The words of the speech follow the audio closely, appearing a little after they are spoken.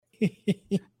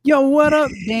Yo, what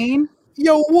up, Dane?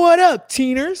 Yo, what up,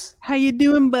 teeners? How you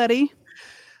doing, buddy?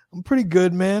 I'm pretty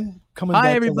good, man. Coming Hi,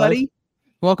 back everybody. to life.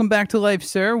 Welcome back to life,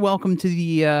 sir. Welcome to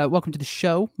the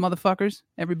show, motherfuckers.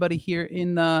 Everybody here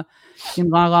in La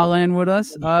La Land with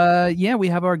us. Yeah, we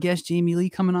have our guest Jamie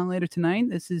Lee coming on later tonight.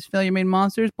 This is Failure Made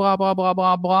Monsters. Blah blah blah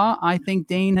blah blah. I think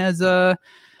Dane has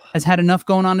had enough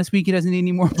going on this week. He doesn't need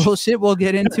any more bullshit. We'll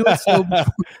get into it. So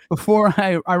before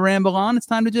I ramble on, it's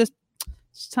time to just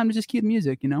cue the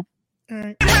music, you know.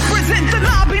 Represent the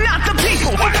lobby, not the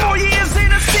people. 4 years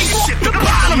in a sequel. The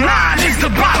bottom line is the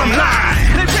bottom line.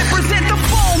 They represent the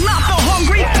full, not the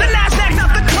hungry. The NASDAQ,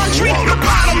 not the country. The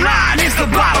bottom line is the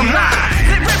bottom line.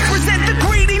 They represent the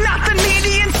greedy, not the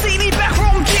needy and seedy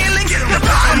backroom dealings. The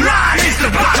bottom line is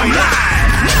the bottom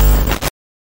line.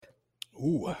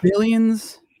 Ooh.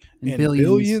 Billions and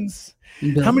billions.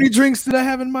 And billions. How many drinks did I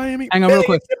have in Miami? Hang on real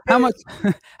quick. How much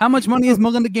money is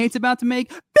Melinda Gates about to make?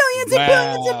 Billions and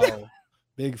billions and billions.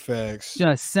 Big facts.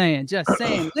 Just saying.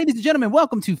 Ladies and gentlemen,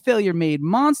 welcome to Failure Made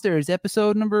Monsters,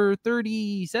 episode number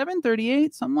 37,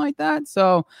 38, something like that.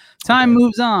 So time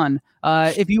moves on.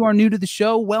 If you are new to the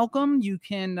show, welcome. You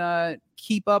can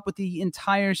keep up with the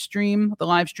entire stream, the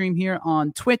live stream here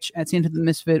on Twitch at Santa the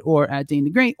Misfit or at Dane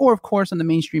the Great, or of course on the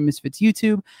Mainstream Misfits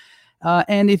YouTube.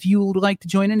 And if you would like to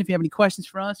join in, if you have any questions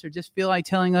for us or just feel like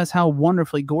telling us how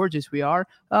wonderfully gorgeous we are,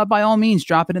 by all means,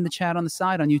 drop it in the chat on the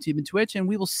side on YouTube and Twitch, and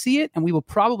we will see it, and we will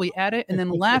probably add it and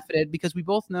then laugh at it because we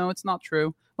both know it's not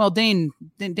true. Well, Dane's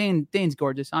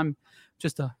gorgeous. I'm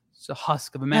just a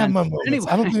husk of a man. Anyway.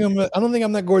 I don't think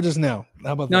I'm that gorgeous now.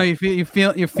 How about that? No, you're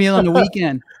feeling the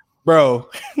weekend, bro.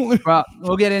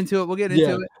 We'll get into it.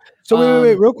 It. So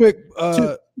wait, real quick.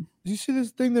 Did you see this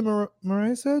thing that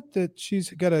Mariah said that she's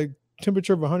got a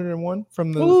temperature of 101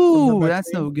 from the? Ooh,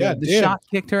 that's no good. Yeah, the shot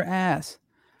kicked her ass.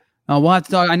 We'll have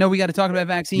to talk. I know we got to talk about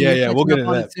vaccine. Yeah, we'll get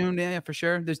into that soon. Yeah, for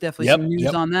sure. There's definitely some news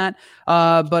on that.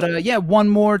 But one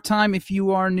more time, if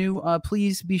you are new,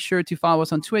 please be sure to follow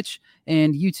us on Twitch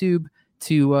and YouTube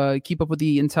to keep up with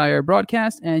the entire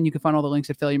broadcast. And you can find all the links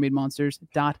at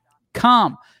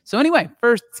FailureMadeMonsters.com. So anyway,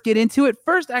 first, let's get into it.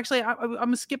 First, actually, I'm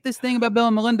gonna skip this thing about Bill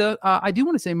and Melinda. I do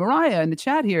want to say, Mariah, in the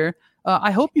chat here.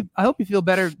 I hope you feel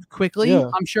better quickly. Yeah.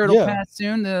 I'm sure it'll pass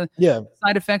soon. The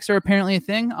side effects are apparently a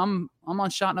thing. I'm on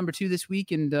shot number 2 this week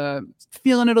and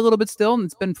feeling it a little bit still. And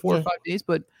it's been 4 or 5 days,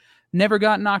 but never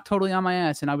got knocked totally on my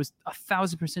ass. And I was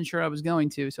 1,000% sure I was going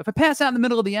to. So if I pass out in the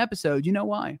middle of the episode, you know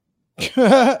why?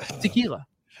 Tequila.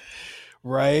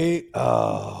 Right?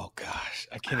 Oh gosh,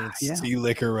 I can't even see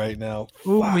liquor right now.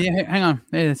 Ooh, yeah, hang on.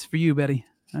 Hey, that's for you, Betty.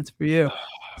 That's for you.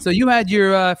 So you had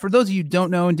your, for those of you who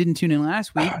don't know and didn't tune in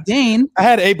last week, Dane. I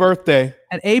had a birthday.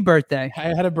 I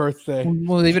had a birthday.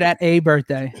 We'll leave it at a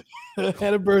birthday. I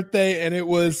had a birthday, and it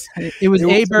was a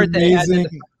birthday. Amazing.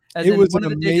 It was an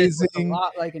amazing.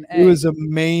 Like an it was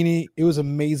amazing. It was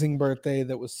amazing birthday.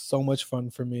 That was so much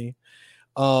fun for me.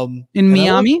 In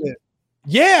Miami.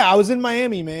 Yeah, I was in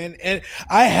Miami, man, and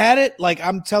I had it. Like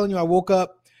I'm telling you, I woke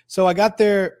up. So I got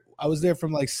there. I was there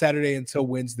from like Saturday until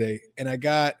Wednesday, and I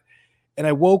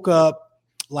woke up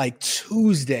like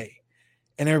Tuesday,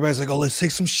 and everybody's like, "Oh, let's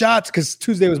take some shots," because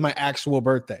Tuesday was my actual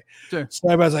birthday. Sure. So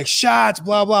everybody's like, "Shots,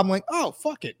 blah blah." I'm like, "Oh,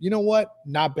 fuck it. You know what?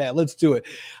 Not bad. Let's do it."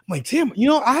 I'm like, "Damn,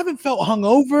 I haven't felt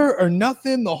hungover or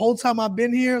nothing the whole time I've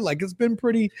been here. Like it's been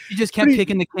pretty." You just kept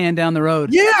kicking the can down the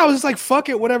road. Yeah, I was just like, "Fuck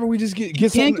it, whatever." We just get.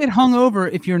 You can't get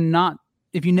hungover if you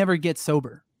never get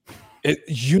sober.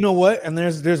 You know what? And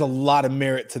there's a lot of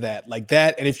merit to that, like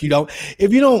that. And if you don't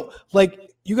like.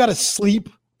 You got to sleep,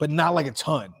 but not like a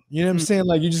ton. You know what I'm saying?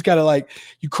 Like you just got to like,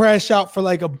 you crash out for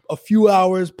like a few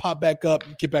hours, pop back up,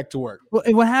 get back to work. Well,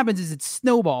 and what happens is it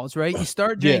snowballs, right? You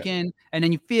start drinking and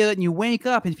then you feel it and you wake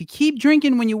up. And if you keep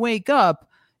drinking when you wake up,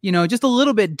 just a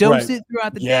little bit, dose it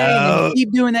throughout the day. And you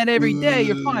keep doing that every day,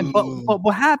 you're fine. But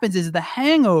what happens is the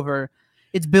hangover,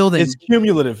 it's building. It's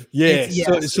cumulative. Yeah.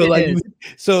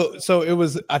 So it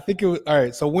was, I think it was, all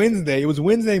right. So it was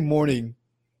Wednesday morning.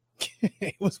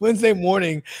 It was Wednesday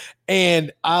morning,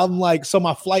 and I'm like, so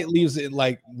my flight leaves at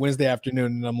like Wednesday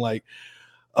afternoon, and I'm like,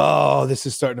 oh, this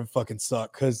is starting to fucking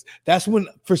suck, because that's when,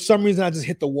 for some reason, I just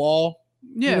hit the wall.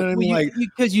 Yeah, you know what I mean? Like,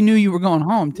 because you knew you were going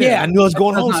home too. Yeah, I knew I was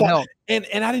going home. So and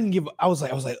I didn't give. I was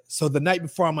like, so the night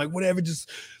before, I'm like, whatever, just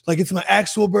like it's my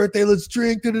actual birthday, let's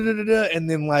drink. And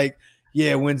then like,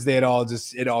 yeah, Wednesday it all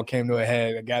came to a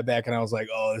head. I got back and I was like,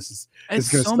 oh, it's gonna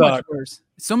so suck. Much worse.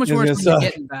 It's so much worse when you're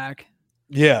getting back.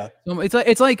 Yeah,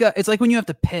 it's like when you have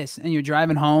to piss and you're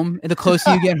driving home, and the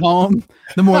closer you get home,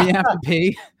 the more you have to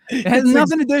pee. It has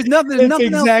nothing. There's nothing. It's nothing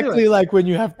exactly like when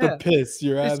you have to piss.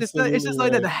 You're it's absolutely. It's just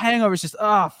like that. The hangover is just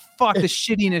fuck. The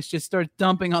shittiness just starts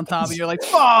dumping on top of you. You're like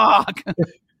fuck.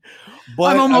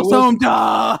 But I'm almost home.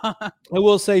 I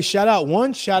will say shout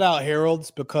out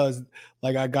Harold's because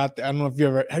like I don't know if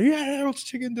have you had Harold's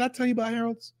chicken? Did I tell you about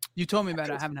Harold's? You told me about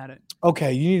it. I haven't had it.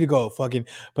 Okay, you need to go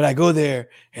but I go there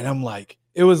and I'm like,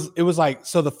 it was like,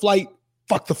 so the flight,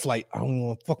 fuck the flight. I don't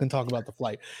want to fucking talk about the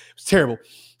flight. It's terrible.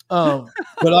 But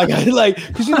like,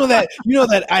 because you know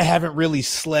that I haven't really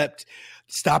slept.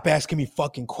 Stop asking me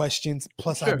fucking questions.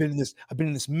 Plus, sure. I've been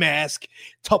in this mask,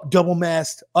 double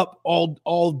masked up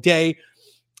all day.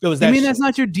 It was that. I mean, that's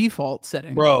not your default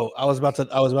setting, bro. I was about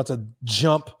to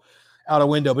jump out a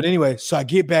window, but anyway. So I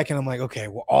get back and I'm like, okay,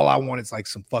 well, all I want is like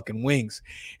some fucking wings,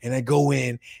 and I go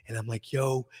in and I'm like,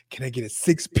 yo, can I get a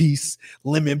 6-piece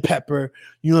lemon pepper?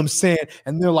 You know what I'm saying?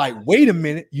 And they're like, wait a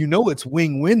minute, you know it's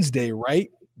Wing Wednesday, right?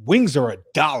 Wings are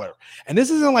 $1, and this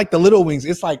isn't like the little wings.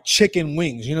 It's like chicken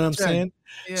wings. You know what I'm saying?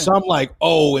 Yeah. So I'm like,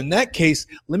 oh, in that case,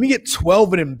 let me get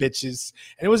 12 of them bitches.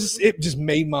 And it just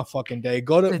made my fucking day.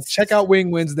 Check out Wing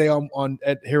Wednesday on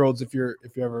at Harold's if you're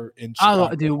ever in Chicago.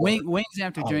 I'll do wings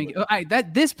after drinking.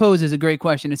 This poses a great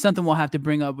question. It's something we'll have to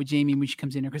bring up with Jamie when she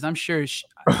comes in here because I'm sure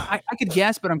I could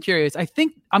guess, but I'm curious. I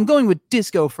think I'm going with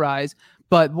disco fries.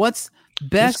 But what's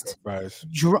best?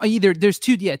 Either there's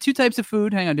two types of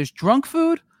food. Hang on, there's drunk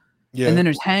food, and then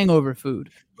there's hangover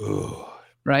food. Ooh,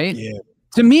 right? Yeah.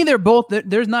 To me, they're both.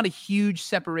 There's not a huge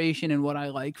separation in what I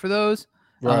like for those.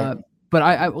 Right.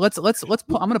 But let's. I'm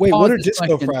gonna wait. Pause What are this disco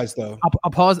question. fries though?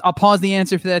 I'll pause the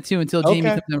answer for that too until Jamie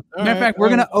comes in. Matter of fact, we're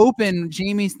gonna open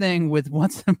Jamie's thing with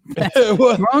what's the best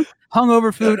drunk,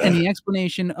 hungover food and the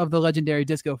explanation of the legendary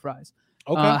disco fries.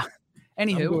 Okay.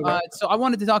 Anywho, so I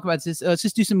wanted to talk about this. Let's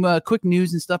just do some quick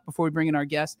news and stuff before we bring in our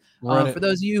guest. For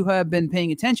those of you who have been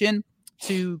paying attention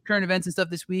to current events and stuff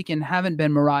this week and haven't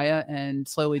been Mariah and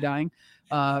slowly dying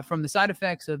from the side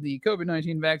effects of the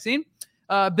COVID-19 vaccine,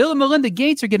 Bill and Melinda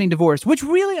Gates are getting divorced, which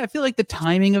really, I feel like the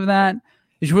timing of that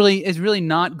is really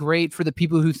not great for the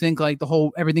people who think like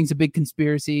everything's a big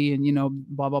conspiracy and,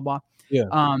 blah, blah, blah.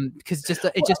 Yeah. Because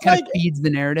it just kind of feeds the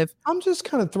narrative. I'm just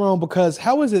kind of thrown because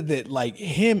how is it that like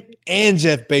him and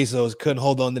Jeff Bezos couldn't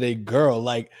hold on to their girl?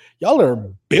 Like y'all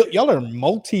are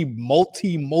multi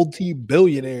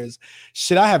billionaires.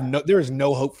 There is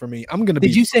no hope for me. I'm gonna be.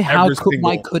 Did you say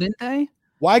why couldn't they?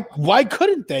 Why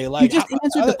couldn't they? Like you just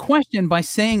answered the question by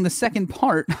saying the second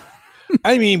part.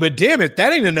 I mean, but damn it,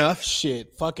 that ain't enough.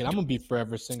 Shit, fuck it. I'm gonna be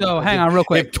forever single. So hang on, real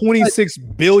quick. If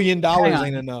 $26 billion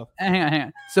ain't enough. Hang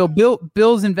on. So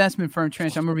Bill's investment firm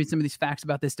transferred. I'm gonna read some of these facts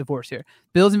about this divorce here.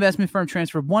 Bill's investment firm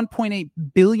transferred $1.8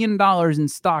 billion in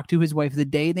stock to his wife the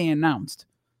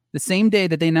same day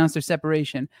that they announced their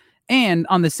separation. And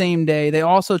on the same day, they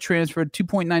also transferred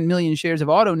 2.9 million shares of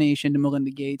AutoNation to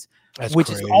Melinda Gates, which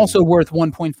is also worth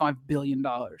 $1.5 billion.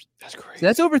 That's crazy. So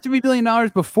that's over $3 billion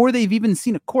before they've even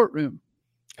seen a courtroom.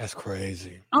 That's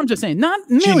crazy. I'm just saying, not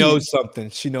millions. She knows something.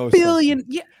 She knows billion.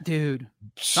 Something. Yeah, dude.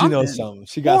 She knows something.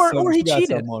 She got something. Or he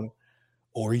cheated.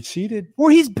 Or he cheated.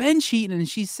 Or he's been cheating and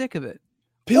she's sick of it.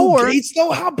 Bill Gates,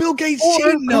 though? How Bill Gates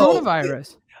cheating?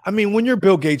 Coronavirus. I mean, when you're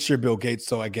Bill Gates,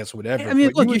 so I guess whatever. I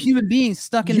mean, look, you're human beings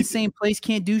stuck in the same place,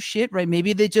 can't do shit, right?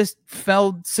 Maybe they just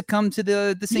succumbed to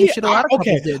the same shit a lot of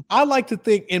couples did. I like to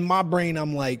think in my brain,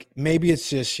 I'm like, maybe it's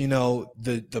just,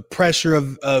 the pressure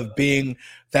of being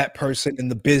that person in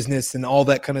the business and all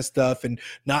that kind of stuff and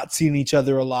not seeing each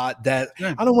other a lot. That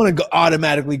I don't want to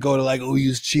automatically go to like, oh, he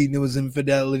was cheating, it was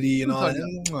infidelity and all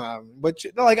that. But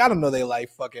like, I don't know their life.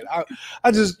 Fuck it.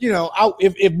 I just,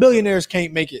 if billionaires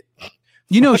can't make it.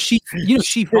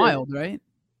 She filed, right?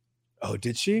 Oh,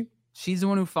 did she? She's the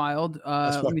one who filed.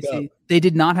 Let me see. They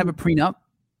did not have a prenup.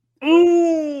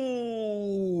 Ooh.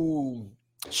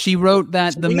 She wrote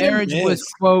that the marriage was,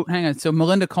 quote, hang on. So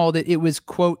Melinda called it was,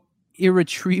 quote,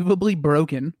 irretrievably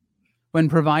broken when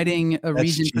providing a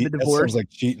reason for the divorce.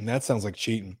 That sounds like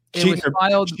cheating. It was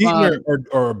filed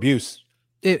or abuse.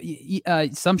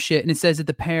 Some shit, and it says that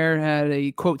the pair had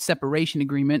a quote separation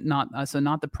agreement, not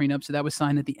the prenup. So that was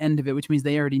signed at the end of it, which means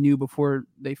they already knew before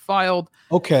they filed.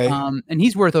 Okay. And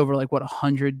he's worth over like what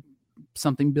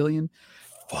 $100-something billion.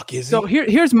 Fuck is so it?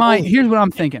 Here's what I'm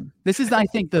thinking. This is I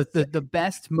think the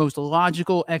best, most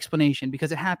logical explanation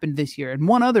because it happened this year, and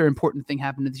one other important thing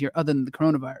happened this year other than the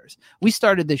coronavirus. We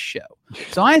started this show,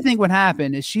 so I think what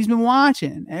happened is she's been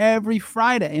watching every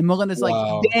Friday, and Melinda's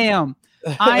like, damn.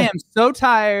 I am so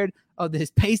tired of this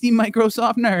pasty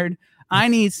Microsoft nerd. I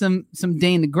need some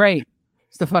Dane the Great.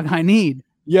 It's the fuck I need.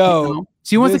 Yo,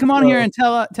 she wants to come on here and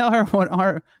tell her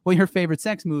what her favorite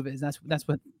sex move is. That's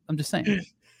what I'm just saying.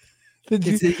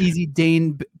 It's an easy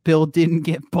Dane Bill didn't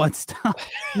get butt stuff.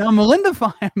 No, Melinda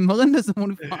filed. Melinda's the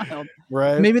one who filed.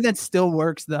 Right. Maybe that still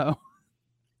works though.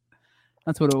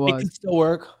 That's what it was. It can still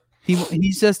work.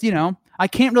 He's just, I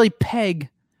can't really peg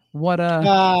what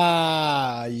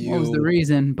what was the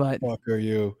reason, but fuck are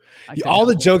you? All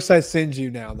the jokes I send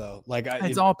you now, though, like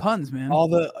it's all puns, man.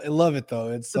 I love it though.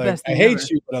 It's like I hate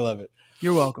you, but I love it.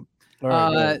 You're welcome. All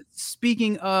right,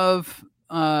 speaking of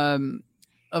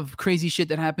crazy shit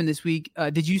that happened this week,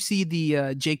 did you see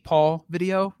the Jake Paul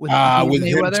video with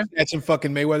Mayweather? Snatching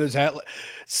fucking Mayweather's hat,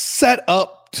 set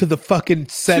up to the fucking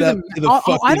setup.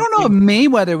 I don't know if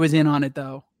Mayweather was in on it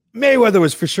though. Mayweather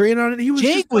was for sure in on it.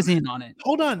 Jake was in on it.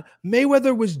 Hold on,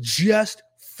 Mayweather was just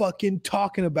fucking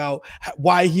talking about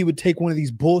why he would take one of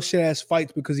these bullshit ass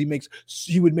fights because he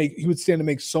would stand to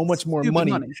make so much more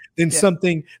money than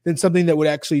something that would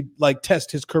actually like test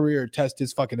his career, test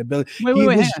his fucking ability. He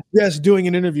was just doing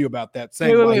an interview about that.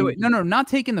 Wait. No, not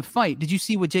taking the fight. Did you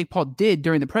see what Jake Paul did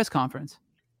during the press conference?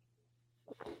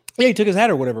 Yeah, he took his hat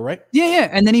or whatever, right? Yeah.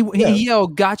 And then he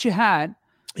yelled, "Got your hat."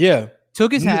 Yeah.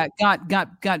 Took his hat, got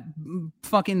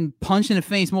fucking punched in the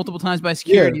face multiple times by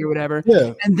security or whatever.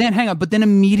 Yeah. And then but then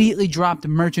immediately dropped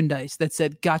merchandise that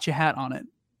said "Got your hat" on it.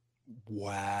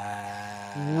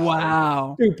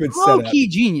 Wow. Stupid setup. Low-key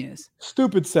genius.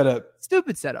 Stupid setup.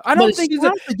 I don't think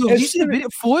it's did you see the video?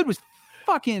 Floyd was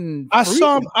fucking I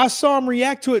saw him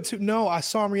react to it too. No, I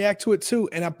saw him react to it too.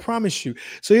 And I promise you.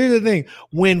 So here's the thing.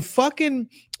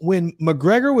 When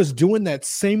McGregor was doing that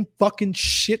same fucking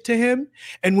shit to him,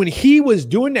 and when he was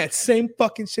doing that same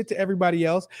fucking shit to everybody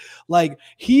else, like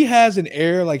he has an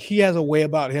air, like he has a way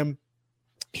about him.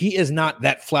 He is not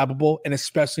that flammable, and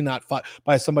especially not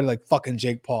by somebody like fucking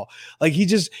Jake Paul. Like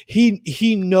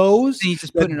he knows he's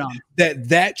just putting it on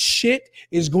that shit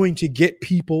is going to get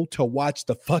people to watch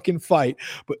the fucking fight,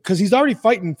 but because he's already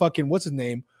fighting fucking what's his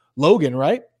name, Logan,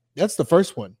 right? That's the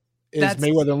first one. That's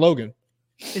Mayweather and Logan.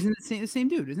 Isn't it the same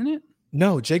dude, isn't it?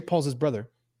 No, Jake Paul's his brother.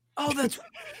 Oh, that's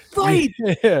right.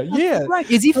 Yeah. Right.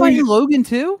 Is he fighting Logan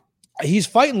too? He's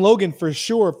fighting Logan for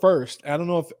sure first.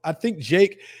 I think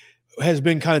Jake has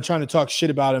been kind of trying to talk shit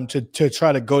about him to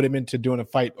try to goad him into doing a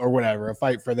fight or whatever, a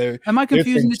fight for their. Am I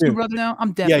confusing the two brother now?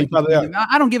 I'm definitely. Yeah, you probably are.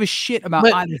 I don't give a shit about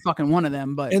either fucking one of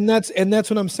them, but and that's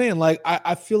what I'm saying. Like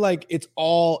I feel like it's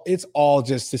all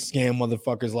just to scam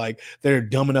motherfuckers. Like they're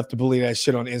dumb enough to believe that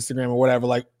shit on Instagram or whatever.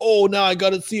 Like, oh, now I got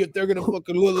to see if they're gonna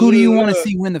fucking. Who do you want to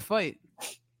see win the fight?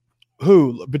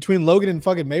 Who between Logan and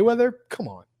fucking Mayweather? Come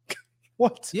on.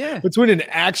 What? Yeah. Between an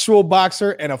actual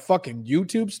boxer and a fucking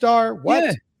YouTube star? What?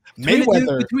 Yeah.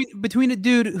 Mayweather between a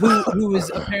dude who was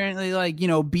apparently like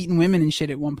beating women and shit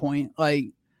at one point, like,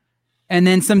 and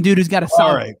then some dude who's got a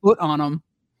solid foot on him,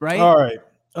 right? All right.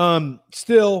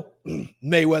 Still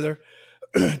Mayweather.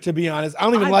 To be honest,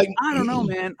 I don't know,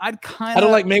 man. I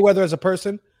don't like Mayweather as a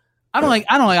person. I don't like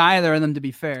either of them. To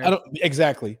be fair, I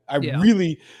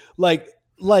really like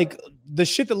the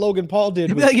shit that Logan Paul did.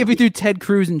 It'd be like if we threw Ted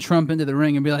Cruz and Trump into the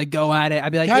ring and be like, go at it.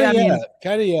 I'd be like, kind of, yeah.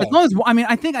 As long as,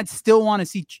 I think I'd still want to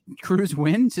see Cruz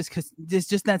win just because there's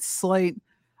just that slight.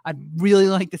 I'd really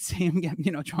like to see him get,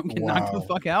 Trump get knocked the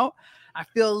fuck out. I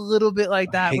feel a little bit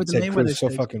like that with the Mayweather so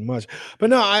fucking much. But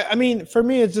no, I mean, for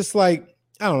me, it's just like,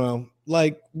 I don't know.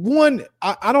 Like one,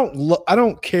 I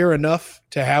don't care enough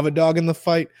to have a dog in the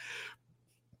fight.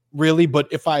 Really, but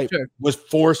if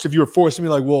if you were forcing me,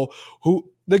 like, well,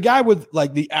 the guy with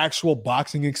like the actual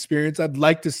boxing experience, I'd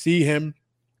like to see him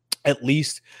at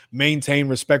least maintain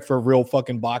respect for real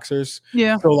fucking boxers.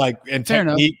 Yeah. So like, and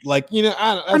technique, like,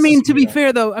 I mean, to be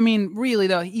fair though, really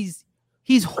though, he's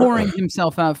whoring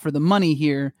himself out for the money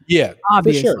here. Yeah,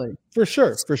 obviously, for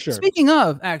sure. Speaking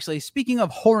of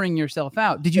whoring yourself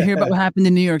out, did you hear about what happened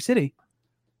in New York City?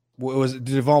 Did it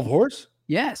involve horse?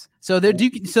 Yes. So they're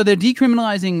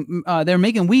decriminalizing. They're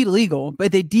making weed illegal,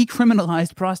 but they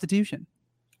decriminalized prostitution.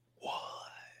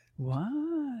 What?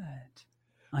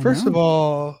 First of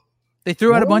all, they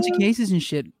threw out a bunch of cases and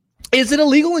shit. Is it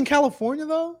illegal in California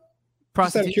though?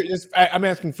 Prostitution. I'm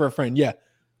asking for a friend. Yeah.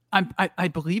 I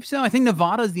believe so. I think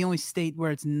Nevada is the only state where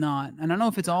it's not. And I don't know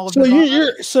if it's all of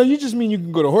Nevada. So you just mean you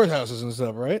can go to horse houses and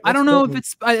stuff, right? I don't know if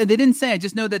it's. They didn't say. I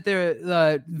just know that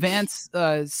they're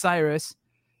Cyrus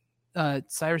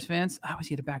Vance. I always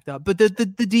get it backed up. But the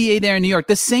DA there in New York,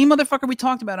 the same motherfucker we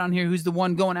talked about on here, who's the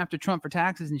one going after Trump for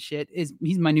taxes and shit,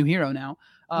 he's my new hero now.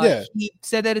 He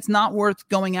said that it's not worth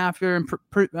going after and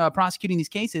prosecuting these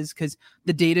cases because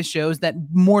the data shows that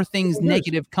more things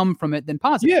negative come from it than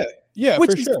positive. Yeah,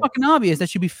 which is fucking obvious. That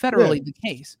should be federally the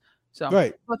case. So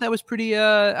right. I thought that was pretty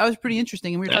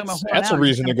interesting. And we were talking about that's a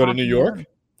reason to go to New York.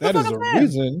 That is a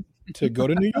reason to go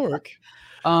to New York.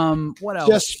 What else?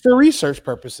 Just for research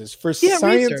purposes, for science,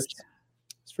 research.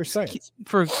 For science,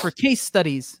 for case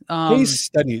studies. Case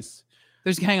studies.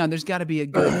 There's got to be a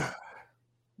good.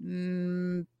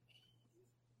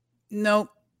 Nope.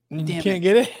 You can't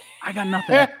get it. I got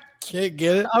nothing. Can't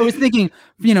get it. I was thinking,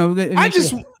 I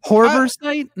just horror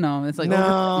site. No, it's like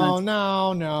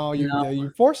no.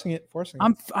 You're forcing it.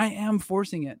 I am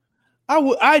forcing it.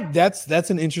 That's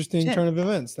an interesting turn of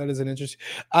events. That is an interesting.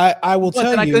 I will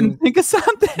tell you. I couldn't think of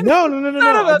something. No.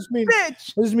 I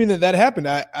just mean that happened.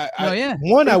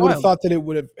 One, I would have thought that it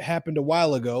would have happened a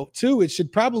while ago. Two, it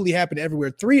should probably happen everywhere.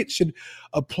 Three, it should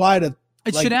apply to.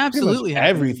 It should absolutely happen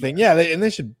everything. Yeah, and they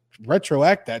should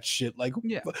retroact that shit. Like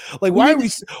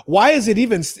why is it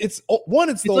even? It's one.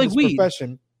 It's the oldest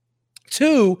profession.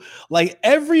 Two, like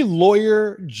every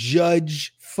lawyer,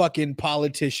 judge, fucking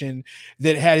politician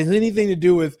that has anything to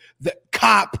do with the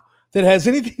cop that has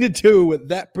anything to do with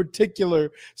that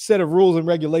particular set of rules and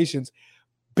regulations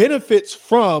benefits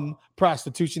from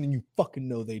prostitution, and you fucking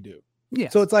know they do. Yeah.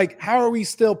 So it's like, how are we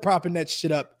still propping that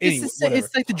shit up? Anyway,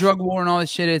 it's like the drug war and all this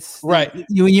shit. It's right.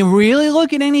 When you really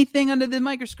look at anything under the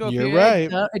microscope, you're right.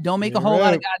 It don't make a whole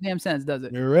lot of goddamn sense, does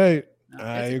it? You're right.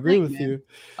 I agree with you.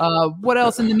 What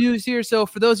else in the news here? So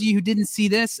for those of you who didn't see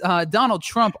this, Donald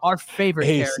Trump, our favorite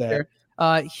character,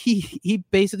 he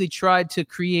basically tried to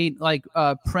create like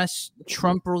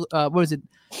Trump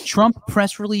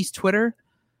press release Twitter.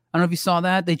 I don't know if you saw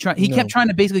that. He kept trying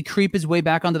to basically creep his way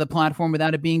back onto the platform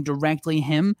without it being directly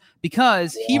him,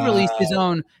 because he released his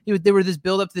own. There were this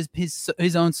build up to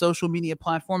his own social media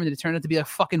platform, and it turned out to be a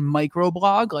fucking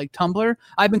microblog like Tumblr.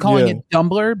 I've been calling it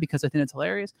Dumbler because I think it's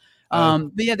hilarious.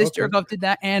 But yeah, this jerk off did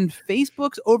that, and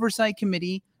Facebook's oversight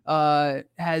committee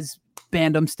has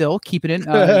banned him still, keeping him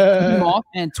off,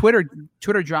 and Twitter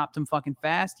dropped him fucking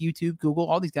fast. YouTube, Google,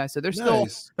 all these guys, so they're still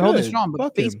holding strong,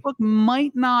 but Facebook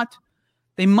might not.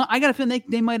 I got a feeling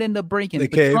they might end up breaking. They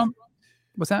cave.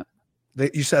 What's that?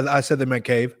 I said they might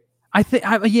cave. I think,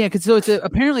 because so it's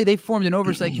apparently they formed an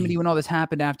oversight committee when all this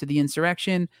happened after the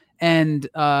insurrection, and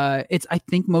it's I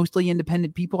think mostly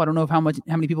independent people. I don't know how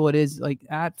many people it is like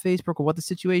at Facebook or what the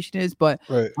situation is, but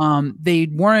they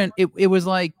weren't. It was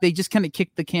like they just kind of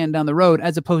kicked the can down the road,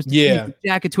 as opposed to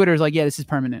Jack at Twitter is like, this is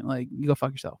permanent. Like, you go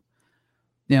fuck yourself.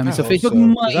 Yeah, so Facebook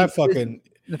might.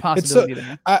 The possibility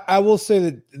there. I will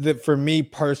say that for me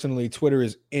personally, Twitter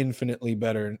is infinitely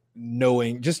better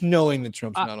knowing that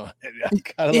Trump's not on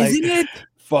it. Isn't it?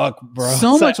 Fuck, bro.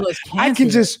 So much less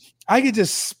cancer. I could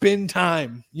just spend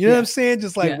time. You know what I'm saying?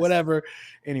 Just like whatever.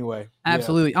 Anyway.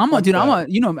 Absolutely.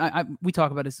 We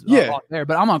talk about this off there,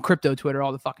 but I'm on crypto Twitter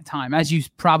all the fucking time, as you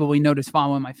probably noticed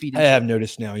following my feed. I have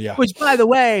noticed now, yeah. Which, by the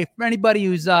way, for anybody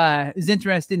who's is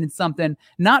interested in something,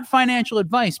 not financial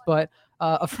advice, but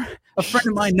a friend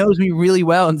of mine knows me really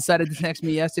well and decided to text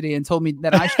me yesterday and told me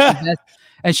that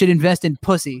I should invest in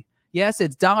pussy. Yes,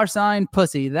 it's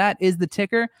 $pussy. That is the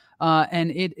ticker,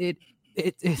 and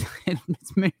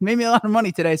it's made me a lot of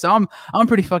money today, so I'm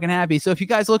pretty fucking happy. So if you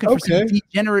guys are looking for some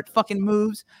degenerate fucking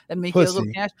moves that make you a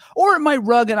little cash, or it might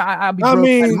rug and I'll be broke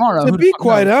tomorrow. To be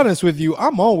quite honest with you,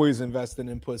 I'm always investing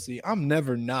in pussy. I'm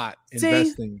never not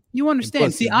investing. You understand? In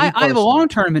pussy. See, I have a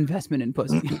long-term investment in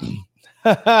pussy.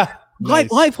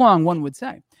 Nice. Lifelong, one would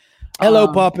say.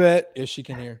 Hello, Puppet. If she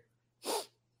can hear.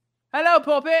 Hello,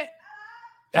 Puppet.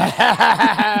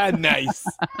 Nice.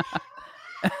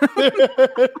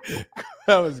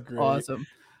 That was great. Awesome.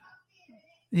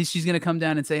 She's gonna come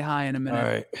down and say hi in a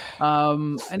minute. All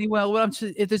right. Anyway,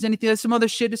 if there's anything, some other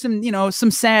shit,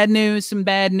 some sad news, some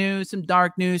bad news, some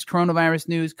dark news, coronavirus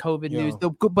news, COVID news.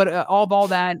 But all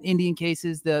that, Indian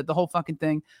cases, the whole fucking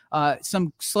thing.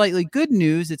 Some slightly good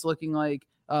news. It's looking like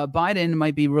Biden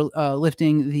might be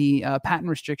lifting the patent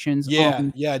restrictions.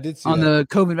 I did see on that. the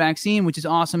COVID vaccine, which is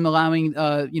awesome, allowing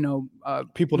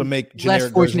people to make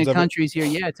less fortunate countries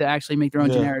here, to actually make their own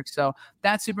generics. So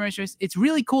that's super interesting. It's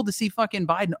really cool to see fucking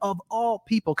Biden, of all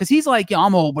people, because he's like,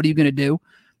 I'm old. What are you gonna do?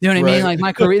 You know what I mean? Like,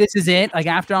 my career, this is it. Like,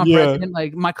 after I'm president,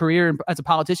 like, my career as a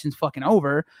politician is fucking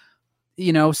over.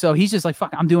 So he's just like,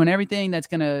 fuck, I'm doing everything that's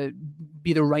gonna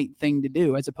be the right thing to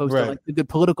do, as opposed to like a good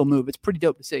political move. It's pretty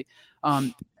dope to see.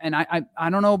 And I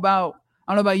don't know about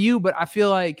you, but I feel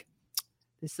like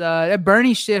this that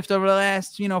Bernie shift over the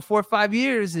last 4 or 5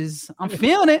 years I'm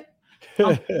feeling it.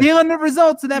 I'm feeling the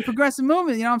results of that progressive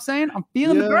movement. You know what I'm saying? I'm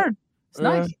feeling the burn. It's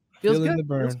nice. Feels good. The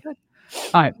burn. Feels good.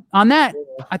 All right. On that,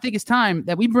 I think it's time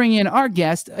that we bring in our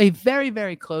guest, a very,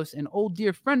 very close and old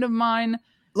dear friend of mine.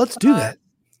 Let's do that.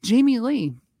 Jamie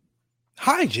Lee.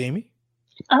 Hi, Jamie.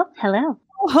 Oh, hello.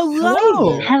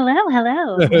 Oh, hello.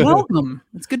 Hello. Welcome.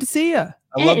 It's good to see you. I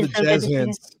love the jazz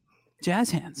hands. Jazz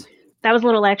hands. That was a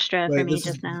little extra for me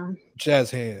just now.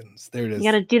 Jazz hands. There it is.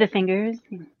 You got to do the fingers.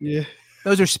 Yeah.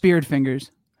 Those are speared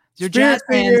fingers. Your jazz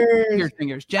hands, speared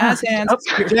fingers. Jazz hands.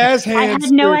 Jazz hands. I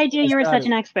had no idea you were such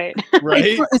an expert. Right?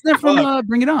 Isn't that from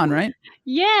Bring It On, right?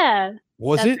 Yeah.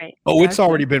 Was it? Right. Oh, it's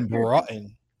already been brought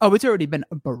in. Oh, it's already been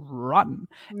brought in.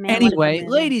 Anyway,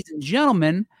 ladies and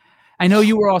gentlemen, I know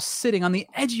you were all sitting on the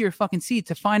edge of your fucking seat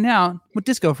to find out what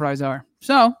disco fries are.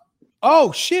 So,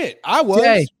 oh shit, I was.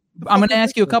 Today, I'm going to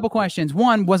ask you a couple questions.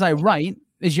 One, was I right?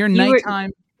 Is your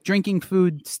nighttime drinking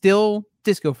food still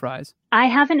disco fries? I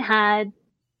haven't had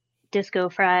disco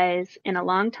fries in a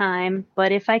long time,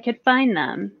 but if I could find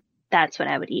them, that's what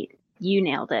I would eat. You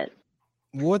nailed it.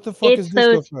 What the fuck is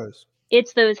disco fries?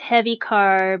 It's those heavy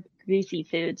carb, greasy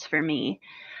foods for me.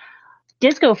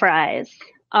 Disco fries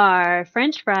are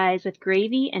French fries with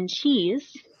gravy and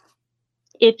cheese.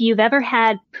 If you've ever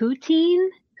had poutine,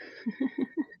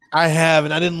 I have,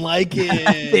 and I didn't like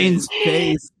it. Dane's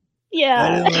face.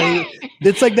 Yeah,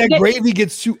 it's like that gravy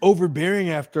gets too overbearing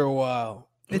after a while.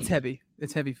 It's heavy.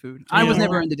 It's heavy food. I was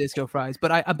never into disco fries,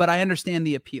 but I understand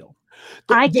the appeal.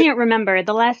 I can't remember.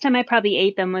 The last time I probably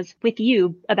ate them was with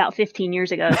you about 15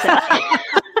 years ago. So.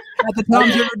 At the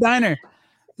Tom's River Diner.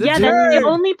 That's the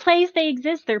only place they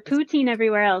exist. They're poutine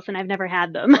everywhere else, and I've never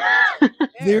had them.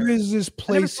 There is this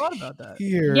place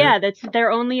here. Yeah,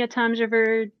 they're only a Tom's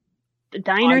River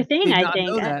Diner thing, I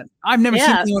think. I've never seen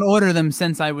anyone order them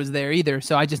since I was there either,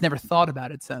 so I just never thought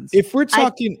about it since. If we're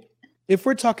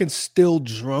talking still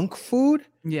drunk food,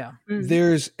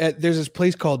 there's this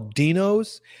place called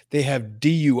Dino's. They have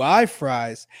DUI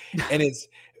fries, and it's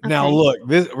now look,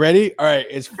 this ready? All right,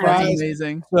 it's fries. That's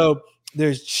amazing. So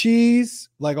there's cheese,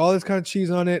 like all this kind of cheese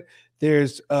on it.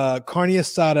 There's carne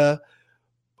asada,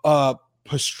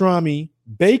 pastrami,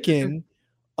 bacon,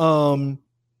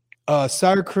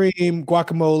 sour cream,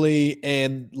 guacamole,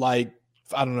 and like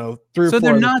I don't know, 3 or 4. So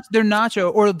they're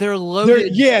nacho or they're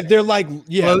loaded. They're like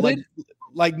loaded?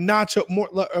 like nacho. More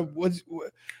what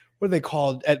are they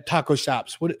called at taco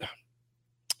shops?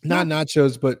 Not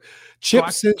nachos, but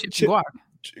chips. Guac.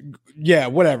 Yeah,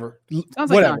 whatever.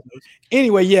 Sounds whatever. Like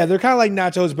anyway, yeah, they're kind of like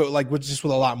nachos, but like just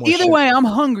with a lot more. Either way, I'm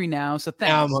hungry now, so thanks.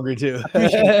 Yeah, I'm hungry too.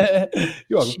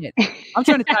 You're shit. I'm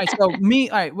trying to tie. So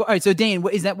all right. So Dane,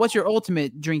 what's your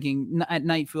ultimate drinking at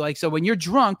night food? Like, so when you're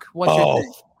drunk, what's your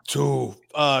thing?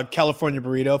 California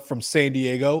burrito from San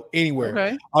Diego,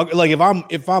 anywhere. Okay. Like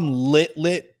if I'm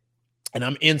lit, and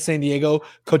I'm in San Diego,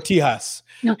 Cotijas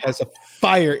has a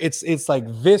fire. It's like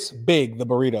this big, the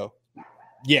burrito.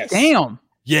 Yes. Damn.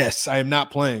 Yes, I am not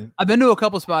playing. I've been to a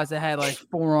couple spots that had like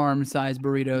forearm-sized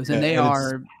burritos, and they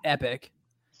are epic.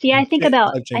 See, I think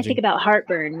about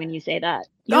heartburn when you say that.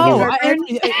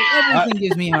 Everything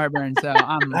gives me heartburn, so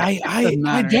I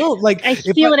don't like. I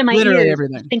feel it in my ears.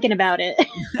 Everything. Thinking about it.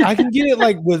 I can get it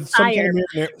like with some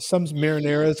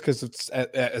marinaras because it's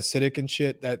acidic and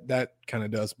shit. That kind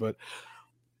of does, but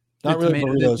not really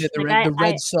burritos. The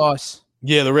red sauce.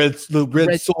 Yeah, the red sauce.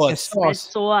 Red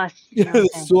sauce. Yeah, the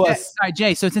sauce. All right,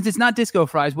 Jay. So since it's not disco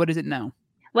fries, what is it now?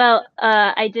 Well,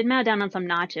 I did mow down on some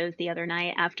nachos the other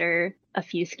night after a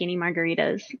few skinny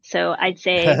margaritas. So I'd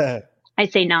say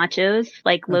nachos,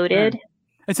 like loaded.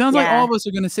 It sounds like all of us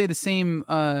are going to say the same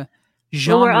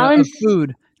genre of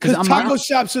food. Because taco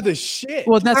shops are the shit.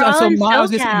 Well, that's also I was going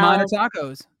to say minor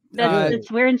tacos.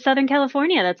 We're in Southern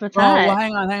California. That's what's hot. Well,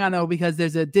 hang on, though, because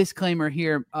there's a disclaimer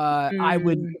here. I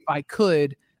would, if I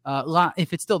could,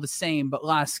 if it's still the same, but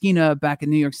La Esquina back in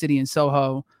New York City in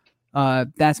Soho,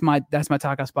 that's my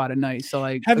taco spot at night. So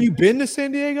like, have you been to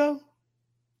San Diego?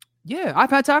 Yeah,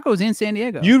 I've had tacos in San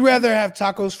Diego. You'd rather have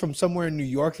tacos from somewhere in New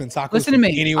York than tacos Listen to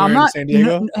me. Anywhere in San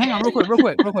Diego? Hang on, real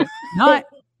quick.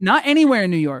 Not anywhere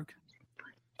in New York.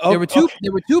 There were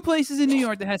two places in New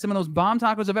York that had some of those bomb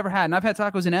tacos I've ever had, and I've had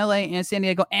tacos in LA and San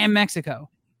Diego and Mexico.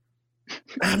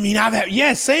 I mean,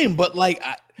 same, but like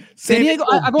San Diego.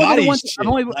 I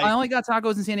only got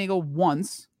tacos in San Diego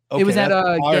once. Okay, it was at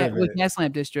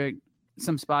Gaslamp District,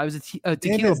 some spot. It was a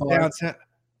tequila bar.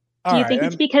 Do you think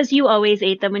it's because you always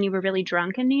ate them when you were really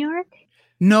drunk in New York?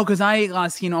 No, because I ate La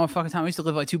Esquina all the fucking time. I used to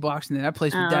live like 2 blocks from there. That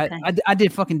place was I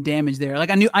did fucking damage there.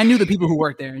 Like I knew the people who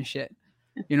worked there and shit.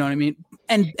 You know what I mean?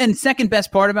 And second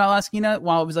best part about La Esquina,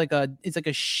 while it was it's like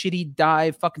a shitty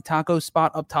dive fucking taco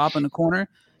spot up top in the corner,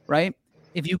 right?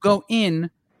 If you go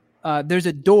in, there's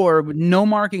a door with no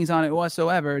markings on it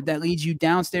whatsoever that leads you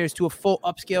downstairs to a full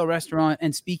upscale restaurant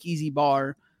and speakeasy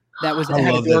bar that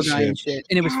had a door guy and shit.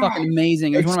 And it was fucking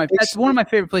amazing. It was one of my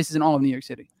favorite places in all of New York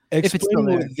City. Explain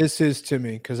what this is to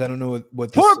me, because I don't know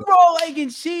what this pork is. roll, egg,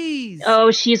 and cheese.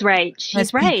 Oh, she's right.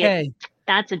 She's right. PK.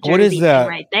 That's a Jersey thing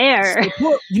right there.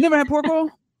 You never had pork roll?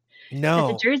 No,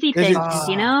 it's a Jersey thing.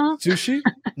 You know, sushi.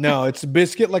 No, it's a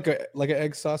biscuit like an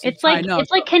egg sausage. It's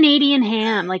like Canadian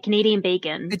ham, like Canadian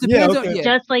bacon. It depends on,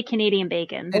 just like Canadian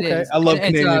bacon. Okay, I love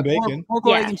Canadian bacon. Pork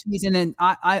roll, egg, and cheese, and then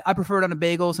I prefer it on a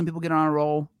bagel. Some people get it on a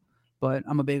roll, but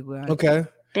I'm a bagel guy. Okay.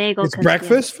 Bagel. It's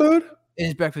breakfast food? It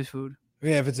is breakfast food.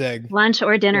 Yeah, if it's egg. Lunch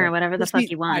or dinner, whatever the fuck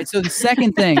you want. Right, so the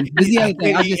second thing, this is the other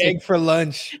thing. I eat egg for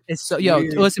lunch. It's so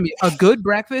listen to me. A good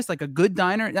breakfast, like a good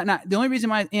diner. The only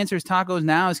reason my answer is tacos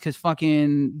now is because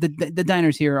fucking the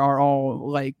diners here are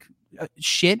all like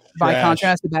shit by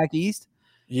contrast to back east.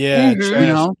 Yeah, you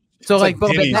know. So it's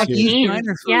but back east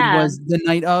diner food was the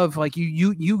night of. Like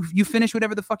you finish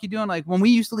whatever the fuck you're doing. Like when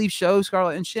we used to leave shows,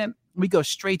 Scarlett and shit, we go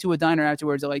straight to a diner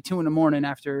afterwards at like 2 a.m.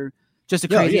 after just a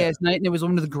crazy ass night, and it was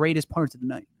one of the greatest parts of the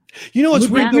night. You know what's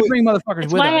weird? We bring motherfuckers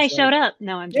That's with why us. I showed up.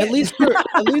 No, I'm at least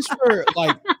for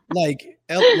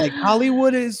like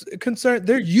Hollywood is concerned.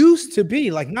 There used to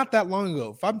be like not that long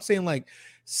ago. If I'm saying like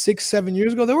 6-7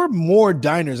 years ago, there were more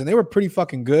diners and they were pretty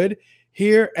fucking good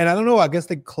here. And I don't know. I guess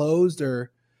they closed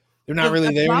or they're not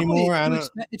really there anymore. I don't.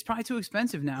 It's probably too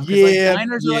expensive now. Yeah, like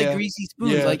diners are like greasy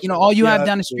spoons. Like all you have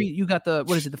down the street, you got the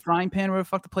the Frying Pan, where the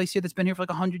fuck the place here that's been here for like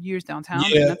 100 years downtown.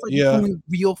 Yeah, and that's like the only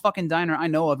real fucking diner I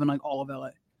know of in like all of LA.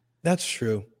 That's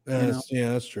true.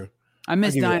 That's true. I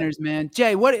miss diners, man.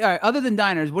 Jay, what? All right, other than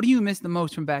diners, what do you miss the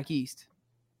most from back east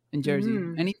in Jersey?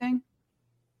 Anything?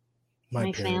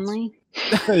 My family.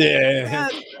 Yeah,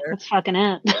 that's fucking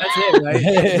it. That's it,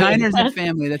 right? Diners and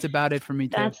family. That's about it for me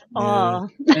too. That's all.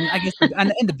 And I guess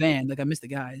and the band. Like I miss the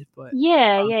guys, but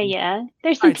yeah.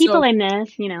 There's some people I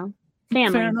miss. You know,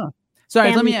 family. Fair enough.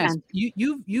 Sorry, let me ask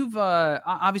you've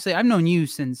obviously I've known you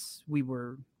since we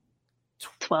were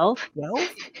 12.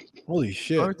 Holy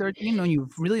shit. Or 13. I've known you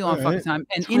really long fucking time.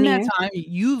 And in that time,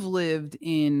 you've lived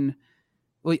in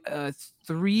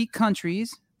 3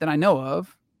 countries that I know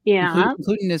of. Yeah.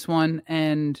 Including this one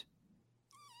and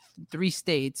 3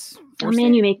 states. Oh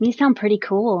man, you make me sound pretty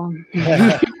cool.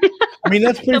 I mean,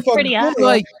 that's pretty cool.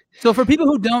 Like, so for people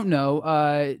who don't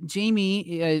know,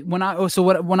 Jamie, when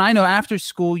I know after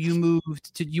school you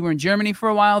were in Germany for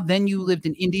a while, then you lived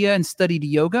in India and studied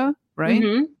yoga, right?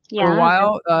 Mm-hmm. Yeah. For a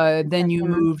while, then you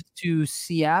moved to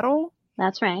Seattle.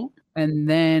 That's right. And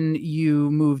then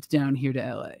you moved down here to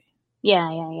LA. Yeah.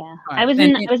 Right. I was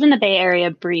in the Bay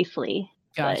Area briefly.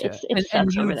 Gotcha. It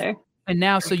sucks over there. And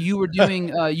now, so you were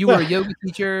doing, you were a yoga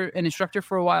teacher and instructor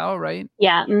for a while, right?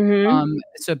 Yeah. Mm-hmm.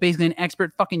 So basically an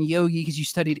expert fucking yogi because you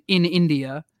studied in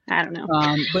India. I don't know.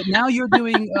 But now you're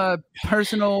doing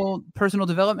personal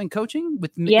development coaching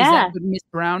with Miss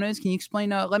Brown is. Can you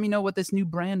explain? Let me know what this new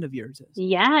brand of yours is.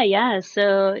 Yeah.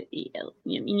 So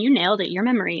you nailed it. Your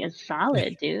memory is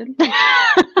solid, dude.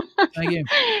 Thank you.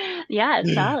 Yeah,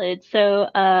 solid. So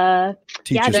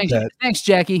thanks,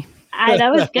 Jackie.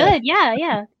 That was good.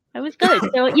 Yeah. That was good.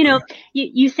 So,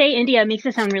 you say India, it makes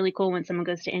it sound really cool when someone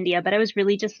goes to India, but I was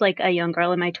really just like a young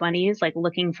girl in my 20s, like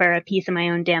looking for a piece of my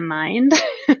own damn mind.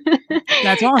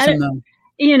 That's awesome, though.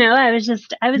 I was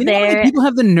there. People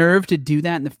have the nerve to do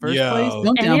that in the first place.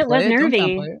 Don't downplay it was nervy.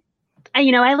 Don't downplay it.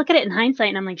 I look at it in hindsight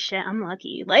and I'm like, shit, I'm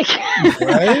lucky. Like,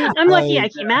 right? I'm lucky I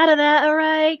came out of that all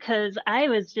right, because I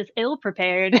was just ill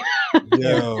prepared.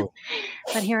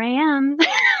 But here I am.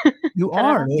 You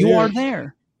are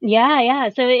there. Yeah.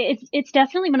 So it's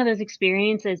definitely one of those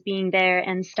experiences, being there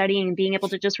and studying and being able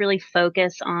to just really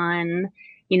focus on,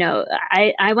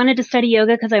 I wanted to study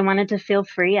yoga because I wanted to feel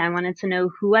free. I wanted to know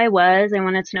who I was. I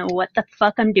wanted to know what the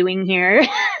fuck I'm doing here.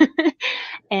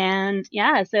 And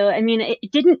so, I mean,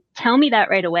 it didn't tell me that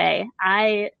right away.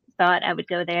 I thought I would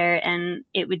go there and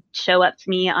it would show up to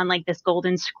me on like this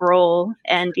golden scroll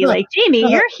and be like, Jamie,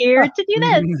 you're here to do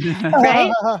this,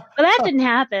 right? But that didn't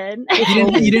happen.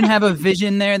 You didn't have a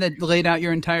vision there that laid out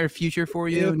your entire future for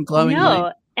you and glowing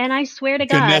light? And I swear to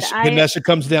God, Ganesha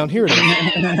comes down here.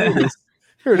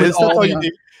 Here it is. That's all you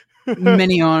need.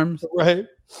 Many arms. Right.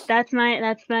 That's my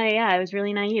I was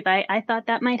really naive. I thought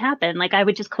that might happen. Like I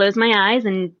would just close my eyes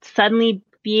and suddenly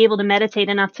be able to meditate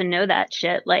enough to know that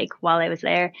shit like while I was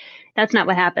there. That's not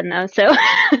what happened though. So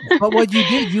but what you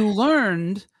did, you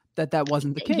learned that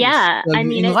wasn't the case. Yeah. So, I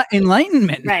mean,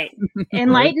 enlightenment. Right.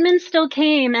 Enlightenment still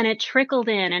came and it trickled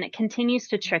in and it continues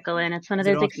to trickle in. It's one of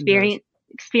those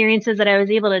experiences that I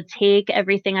was able to take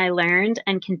everything I learned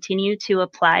and continue to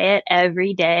apply it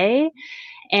every day.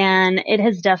 And it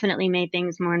has definitely made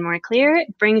things more and more clear.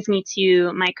 It brings me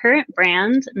to my current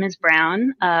brand, Ms.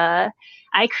 Brown.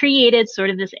 I created sort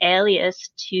of this alias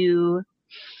to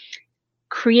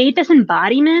create this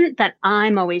embodiment that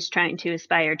I'm always trying to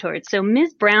aspire towards. So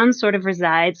Ms. Brown sort of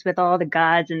resides with all the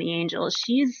gods and the angels.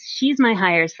 She's my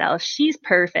higher self. She's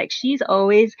perfect. She's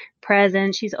always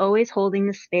present. She's always holding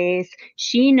the space.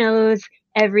 She knows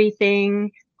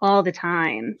everything all the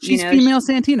time. She's female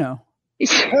Santino.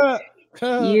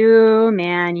 You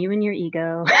and your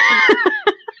ego.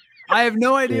 I have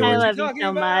no idea. I love you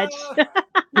so much.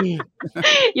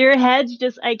 Your head's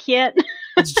just, I can't.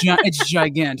 It's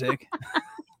gigantic.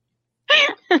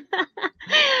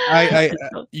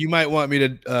 You might want me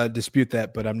to dispute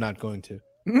that, but I'm not going to.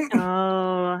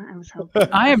 Oh, I was hoping.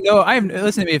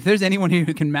 Listen to me. If there's anyone here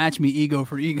who can match me ego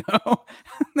for ego,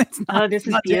 this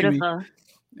is beautiful.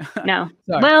 No.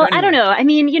 Sorry, well, anyway. I don't know. I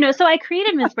mean, so I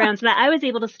created Miss Brown so that I was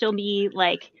able to still be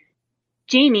like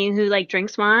Jamie, who like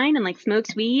drinks wine and like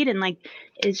smokes weed and like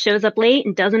it shows up late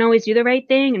and doesn't always do the right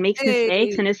thing and makes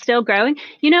mistakes and is still growing.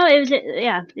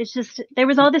 It's just there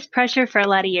was all this pressure for a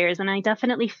lot of years, and I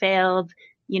definitely failed.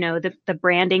 The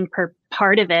branding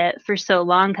part of it for so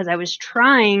long because I was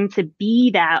trying to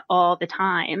be that all the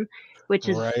time, which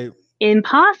is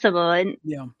impossible. And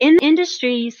in the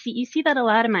industry, you see that a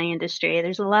lot in my industry.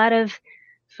 There's a lot of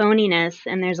phoniness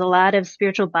and there's a lot of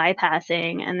spiritual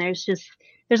bypassing, and there's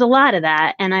a lot of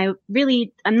that. And I'm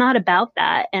not about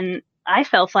that. And I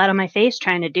fell flat on my face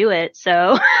trying to do it.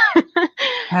 So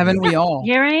haven't we all?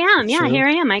 Here I am. Yeah, here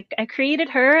I am. I created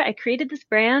her. I created this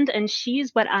brand, and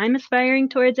she's what I'm aspiring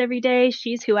towards every day.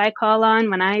 She's who I call on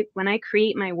when I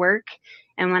create my work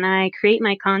and when I create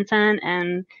my content,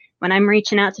 and when I'm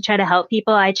reaching out to try to help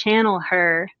people, I channel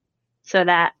her so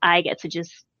that I get to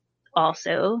just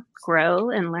also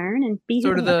grow and learn and be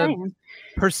sort of the I am.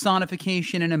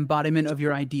 Personification and embodiment of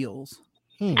your ideals.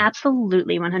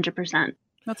 Absolutely, 100%.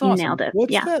 That's awesome. You nailed it.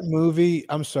 What's that movie?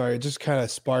 I'm sorry, it just kind of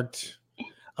sparked.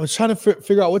 I was trying to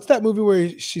figure out what's that movie where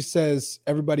she says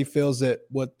everybody feels it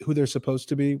who they're supposed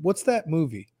to be. What's that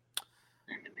movie?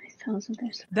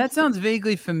 That sounds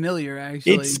vaguely familiar,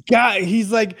 actually.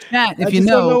 He's like, Matt, if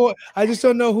I just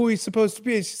don't know who he's supposed to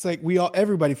be. It's just like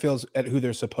everybody feels at who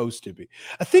they're supposed to be.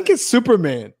 I think it's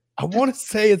Superman. I want to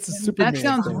say it's a Superman. That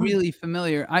sounds really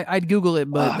familiar. I'd Google it,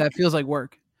 but that feels like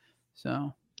work.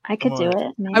 So I could do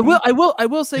it. Maybe. I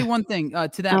will say one thing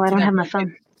to that. I don't have my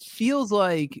phone. It feels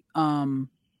like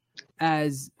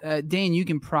as Dane, you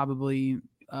can probably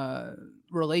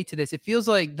relate to this. It feels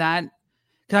like that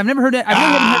because I've never heard it. I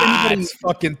really haven't heard anybody. It's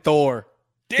fucking Thor.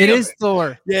 Damn it is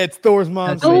Thor. Yeah, it's Thor's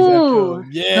mom.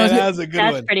 Yeah, that's a good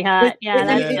one. That's pretty hot. Yeah,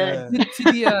 that's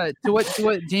good. To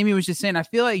what Jamie was just saying, I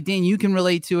feel like Dane, you can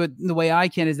relate to it the way I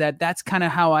can. Is that's kind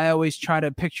of how I always try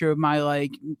to picture my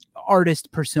like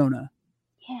artist persona.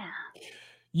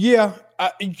 Yeah.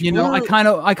 I kind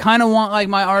of want like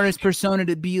my artist persona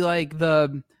to be like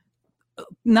the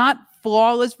not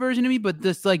flawless version of me, but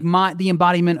just like the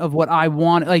embodiment of what I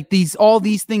want. Like all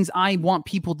these things I want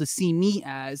people to see me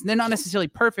as. And they're not necessarily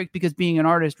perfect because being an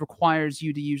artist requires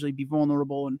you to usually be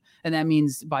vulnerable, and that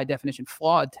means by definition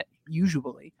flawed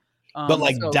usually. But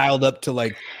like dialed up to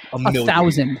like a million.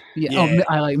 1,000. Yeah.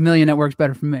 I like million. That works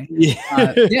better for me.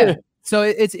 Yeah. So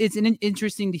it's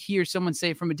interesting to hear someone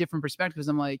say it from a different perspective. Because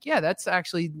I'm like, yeah, that's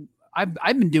actually I've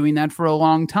been doing that for a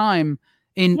long time,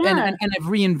 and I've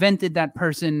reinvented that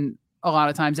person a lot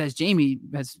of times, as Jamie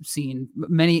has seen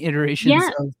many iterations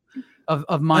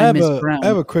of my Miss Brown. I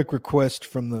have a quick request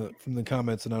from the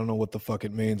comments, and I don't know what the fuck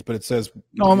it means, but it says,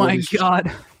 "Oh my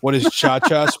god, what is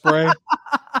cha-cha spray?"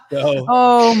 So,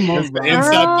 oh my god,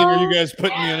 inside thing. Are you guys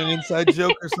putting me on an inside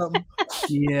joke or something?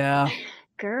 Yeah,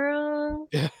 girl.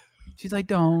 Yeah. She's like,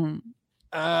 don't.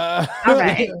 All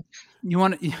right. Do you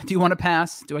want to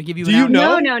pass? Do I give you? Do you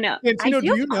know? No. Santino, do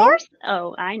you know? Of course.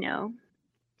 Oh, I know.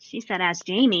 She said, "Ask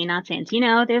Jamie, not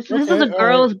Santino." This is a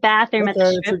girl's bathroom at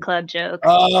the strip club joke.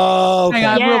 Oh, okay.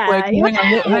 Hang on, real quick.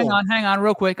 Hang on,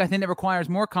 real quick. I think that requires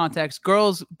more context.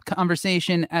 Girls'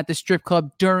 conversation at the strip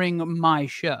club during my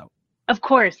show. Of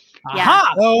course, yeah.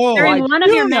 During one of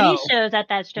your many shows at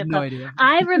that strip club. Idea.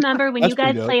 I remember when you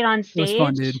guys played on stage. It was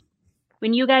fun, dude.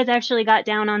 When you guys actually got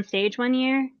down on stage one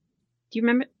year. Do you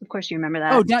remember? Of course, you remember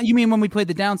that. Oh, you mean when we played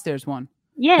the downstairs one?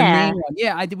 Yeah, the main one.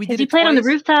 Yeah. We did. You played on the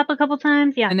rooftop a couple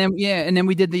times. Yeah, and then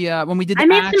we did the when we did. The I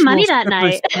made some money that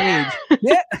night. Yeah,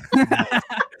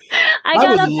 I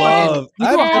got up there.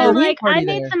 I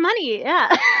made there. some money. Yeah.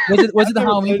 Was it the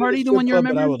Halloween party? The one you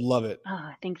remember? I would love it. Oh,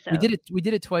 I think so. We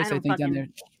did it twice. I think down there.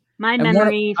 My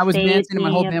memory. I was dancing and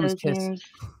my whole band was Kiss.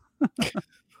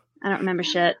 I don't remember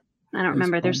shit. I don't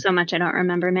remember. Fun. There's so much I don't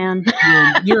remember, man.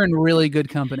 You're in really good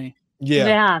company.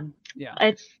 Yeah.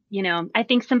 It's, I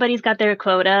think somebody's got their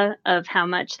quota of how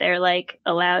much they're like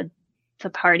allowed to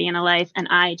party in a life. And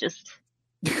I just,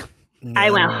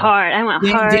 I went hard. Early.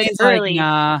 Like,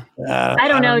 nah. I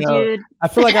don't know, dude. I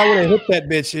feel like I would have hit that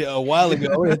bitch a while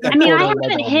ago. I mean, I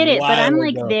haven't hit it, but I'm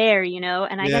like there,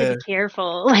 and I gotta be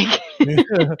careful. Like,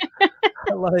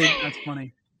 that's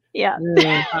funny. Yeah. All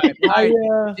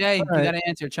right. Jay, you got to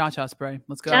answer cha-cha spray.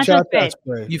 Let's go. Cha-cha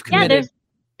spray. You've committed. Yeah,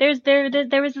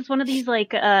 there was this one of these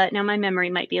like now my memory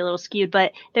might be a little skewed,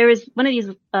 but there was one of these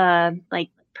like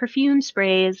perfume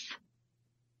sprays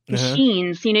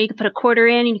machines. You know, you can put a quarter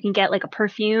in and you can get like a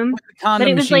perfume. Condom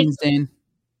but it was machines, like Dane.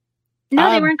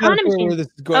 no, they weren't condom machines.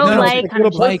 Like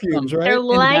perfumes, right? They're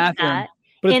like that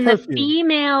in the perfume.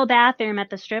 female bathroom at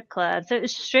the strip club. So it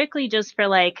was strictly just for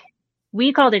like,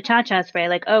 we called it cha-cha spray.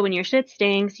 Like, oh, when your shit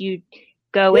stinks, you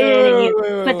go in and you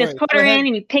put this quarter in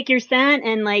and you pick your scent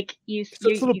and like you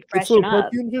freshen up.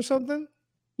 Perfumes or something?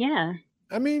 Yeah.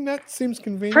 I mean, that seems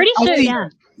convenient. Pretty sure, yeah.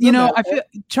 You know, I feel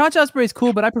cha-cha spray is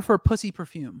cool, but I prefer pussy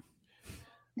perfume.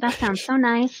 That sounds so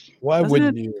nice. Why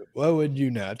wouldn't you? Why would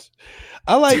you not?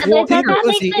 I like that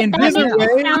makes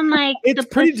it sound like the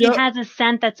pussy has a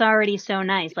scent that's already so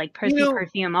nice, like pussy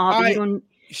perfume.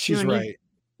 She's right.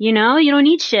 You know, you don't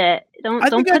need shit. Don't put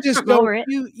something over it.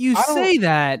 You say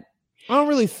that. I don't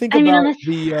really think about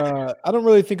I don't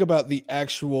really think about the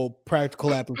actual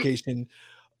practical application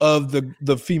of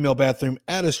the female bathroom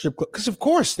at a strip club, because of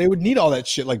course they would need all that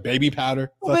shit like baby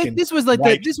powder. This was like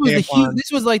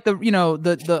the you know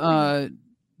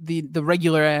the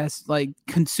regular ass like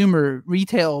consumer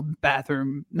retail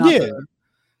bathroom, not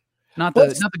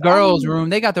the girls' room.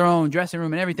 They got their own dressing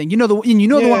room and everything. You know the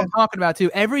one I'm talking about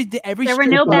too. Every there were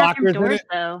no bathroom doors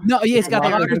though. No, yeah, it's got the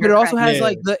lockers, but it also has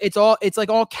like it's like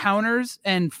all counters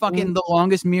and fucking the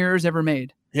longest mirrors ever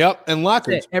made. Yep, and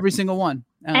lockers. Every single one.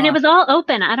 And it was all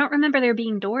open. I don't remember there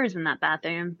being doors in that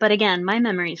bathroom. But again, my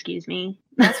memory, excuse me.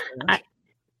 I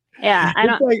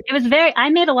don't. It was I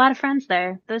made a lot of friends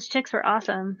there. Those chicks were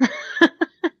awesome.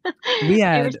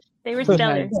 They were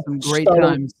stellar. Some great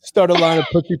times. Start a line of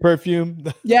pussy perfume.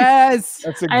 Yes.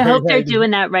 I hope they're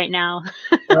doing that right now.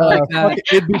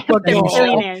 It'd be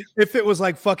fucking if it was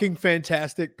like fucking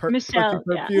fantastic Michelle,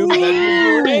 perfume.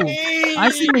 Yeah.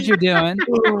 I see what you're doing.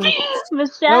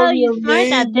 Michelle, you smart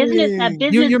that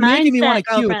business You're making me want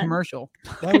to cue a commercial.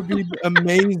 That would be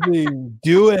amazing.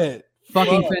 Do it.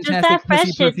 Fucking fantastic. Just that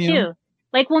fresh shit perfume. too.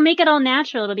 Like we'll make it all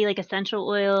natural. It'll be like essential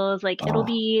oils. Like it'll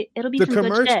be the some good shit.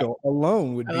 commercial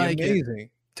alone would be amazing.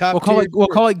 We'll call it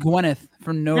Gwyneth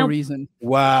for no reason.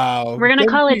 Wow. We're gonna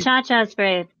call it cha-cha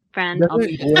spray, friend. Doesn't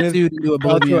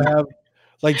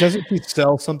she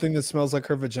sell something that smells like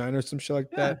her vagina or some shit like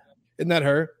that? Isn't that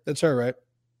her? That's her, right?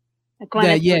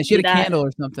 Yeah, she had a candle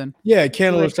or something. Yeah, a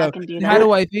candle or something. How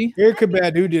do I be? Erykah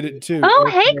Badu did it too. Oh,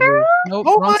 hey girl. Nope,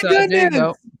 oh my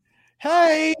goodness.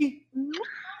 Hey.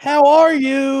 How are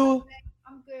you?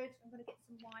 I'm good. I'm gonna get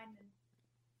some wine.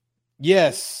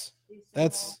 Yes,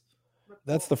 that's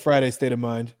the Friday state of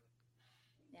mind.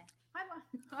 Yeah.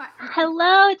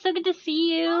 Hello, it's so good to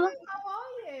see you. How are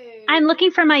you? I'm looking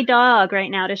for my dog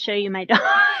right now to show you my dog.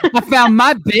 I found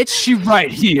my bitch. She right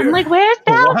here. I'm like, where's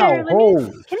Bowser?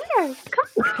 Wow. Come here.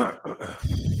 Come.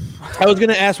 I was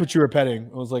gonna ask what you were petting.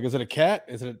 I was like, is it a cat?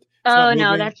 Is it? Oh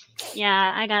no, I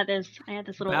got this. I had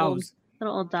this little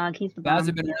old dog. He's the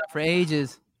Bowser been around for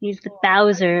ages. He's the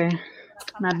Bowser.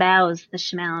 My Bows, the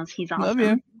schmouse. He's awesome. Love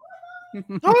you.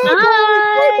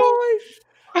 Hi.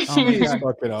 Fucking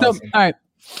awesome. So, all right.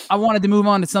 I wanted to move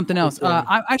on to something else.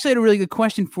 I actually had a really good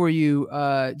question for you,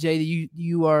 Jay. That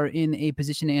you are in a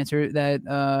position to answer that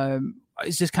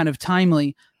is just kind of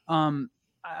timely.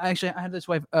 I had this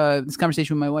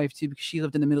conversation with my wife too, because she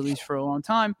lived in the Middle East for a long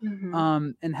time.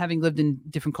 Mm-hmm. And having lived in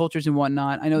different cultures and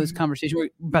whatnot, I know this conversation, we're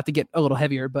about to get a little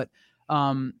heavier, but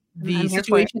the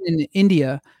situation in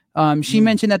India, she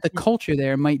mentioned that the culture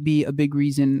there might be a big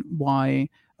reason why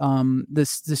the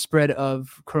spread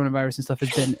of coronavirus and stuff has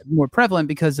been more prevalent,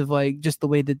 because of like just the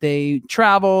way that they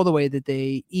travel, the way that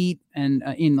they eat, and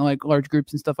in like large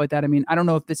groups and stuff like that. I mean, I don't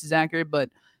know if this is accurate, but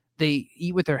they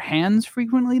eat with their hands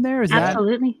frequently there. Is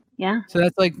absolutely that? Yeah. So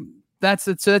that's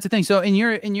the thing. So in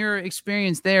your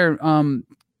experience there,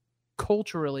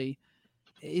 culturally,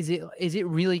 is it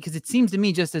really, because it seems to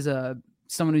me, just as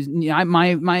someone who's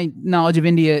my knowledge of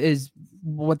India is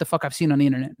what the fuck I've seen on the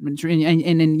internet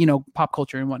and in pop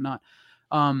culture and whatnot.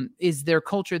 Is their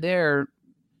culture there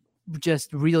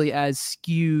just really as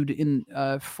skewed in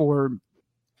for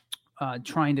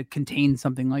trying to contain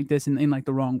something like this in like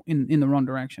the wrong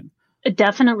direction?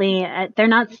 Definitely.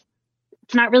 It's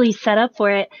not really set up for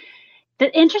it.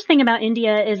 The interesting about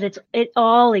India is it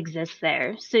all exists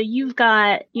there. So you've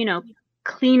got,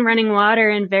 clean running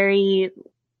water and very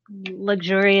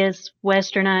luxurious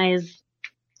westernized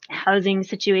housing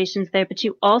situations there, but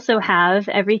you also have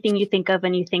everything you think of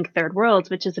when you think third world,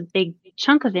 which is a big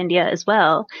chunk of India as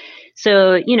well.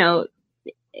 So,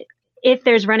 if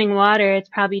there's running water, it's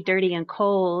probably dirty and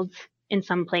cold in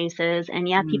some places. And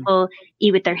people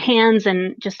eat with their hands,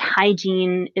 and just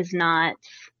hygiene is not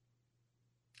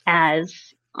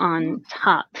as on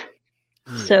top.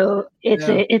 So it's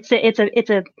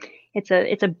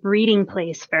a breeding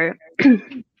place for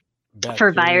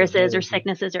for viruses or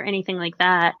sicknesses or anything like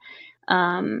that.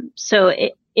 So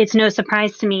it's no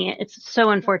surprise to me. It's so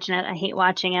unfortunate. I hate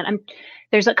watching it.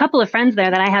 There's a couple of friends there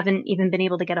that I haven't even been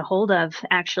able to get a hold of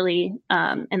actually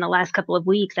in the last couple of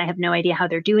weeks. I have no idea how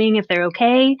they're doing, if they're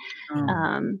okay.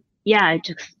 Yeah,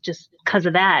 just because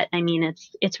of that. I mean,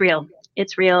 it's real.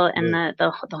 It's real. And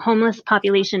the homeless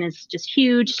population is just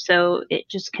huge. So it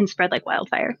just can spread like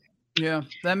wildfire. Yeah,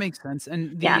 that makes sense.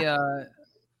 And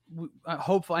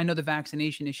hopefully, I know the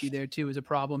vaccination issue there too is a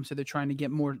problem. So they're trying to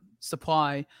get more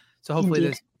supply. So hopefully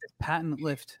this patent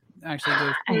lift actually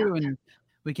goes through and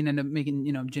we can end up making,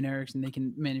 generics and they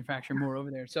can manufacture more over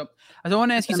there. So I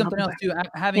want to ask you something else too.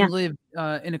 Having lived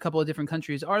in a couple of different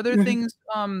countries, are there things,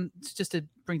 just to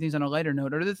bring things on a lighter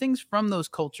note, are there things from those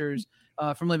cultures,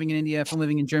 from living in India, from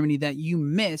living in Germany that you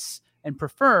miss and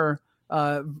prefer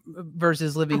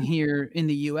versus living here in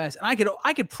the US? And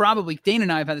I could probably, Dane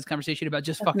and I have had this conversation about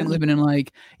just fucking living in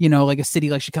like a city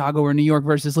like Chicago or New York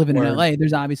versus living in LA.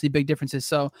 There's obviously big differences.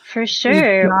 So for sure,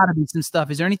 there's gotta be some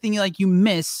stuff. Is there anything like you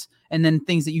miss and then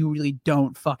things that you really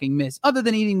don't fucking miss other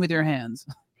than eating with your hands?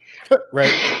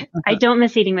 Right. I don't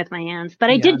miss eating with my hands, but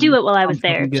I did do it while I was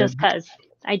there just because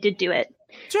I did do it.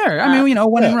 Sure. I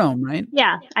mean, when in Rome, right?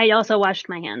 Yeah. I also washed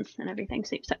my hands and everything.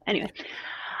 So anyway.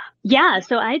 Yeah,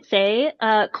 so I'd say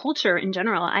culture in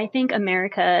general. I think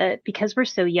America, because we're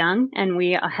so young and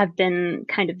we have been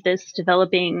kind of this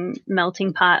developing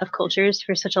melting pot of cultures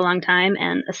for such a long time,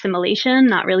 and assimilation,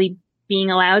 not really being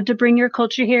allowed to bring your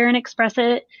culture here and express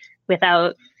it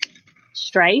without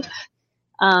strife,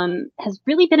 has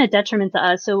really been a detriment to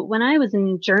us. So when I was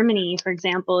in Germany, for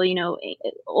example,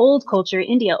 old culture,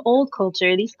 India, old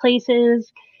culture, these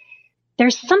places,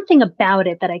 there's something about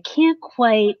it that I can't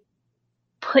quite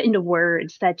put into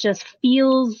words that just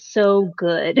feels so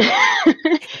good.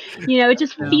 It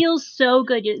just feels so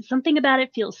good. Something about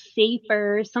it feels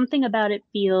safer. Something about it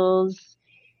feels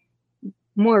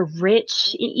more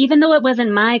rich, even though it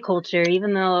wasn't my culture,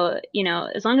 even though,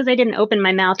 as long as I didn't open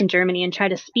my mouth in Germany and try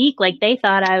to speak, like they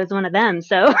thought I was one of them.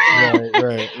 So,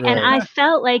 right. And I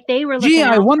felt like they were looking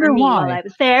out I wonder for me why while I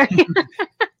was there.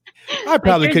 I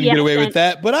probably couldn't get away with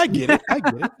that, but I get it.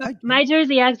 My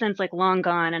Jersey accent's like long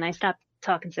gone, and I stopped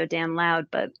talking so damn loud,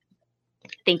 but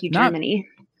thank you, Germany.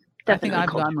 I think I've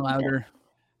gotten louder.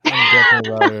 I'm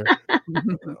definitely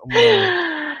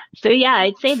louder. So yeah,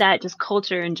 I'd say that just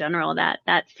culture in general,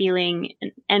 that feeling,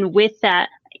 and with that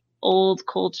old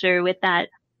culture, with that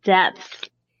depth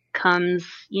comes,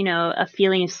 a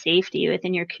feeling of safety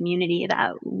within your community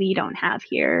that we don't have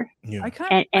here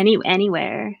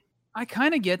anywhere. I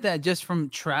kind of get that just from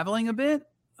traveling a bit.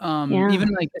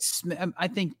 Even like, I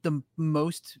think the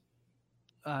most,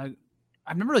 I've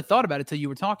never really thought about it till you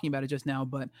were talking about it just now,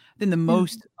 but then the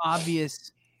most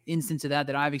obvious instance of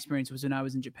that I've experienced was when I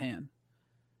was in Japan.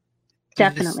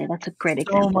 Definitely. That's a great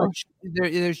example.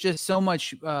 There's just so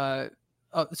much of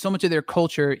their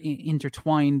culture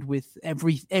intertwined with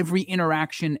every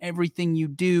interaction, everything you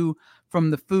do, from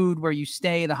the food, where you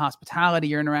stay, the hospitality,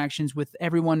 your interactions with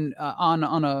everyone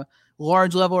on a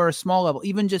large level or a small level.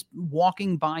 Even just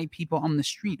walking by people on the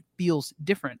street feels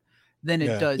different than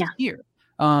it does here.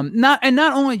 Not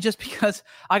only just because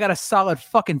I got a solid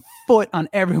fucking foot on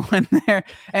everyone there,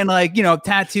 and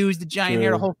tattoos, the giant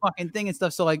hair, the whole fucking thing and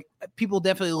stuff. So like, people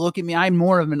definitely look at me. I'm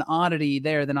more of an oddity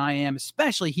there than I am,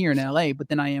 especially here in LA, but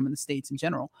than I am in the States in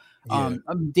general.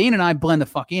 Dane and I blend the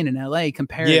fuck in LA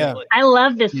comparatively. I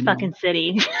love this fucking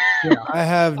city. I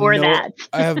have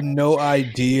no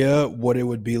idea what it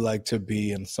would be like to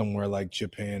be in somewhere like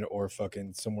Japan or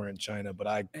fucking somewhere in China, but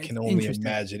I can only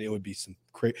imagine it would be some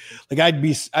crazy. Like I'd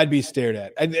be stared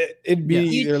at. It'd be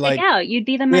either like you'd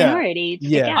be the minority.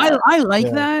 I like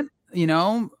that,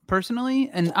 personally,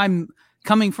 and I'm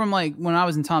coming from like when I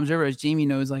was in Tom's River, as Jamie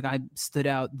knows, like I stood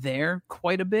out there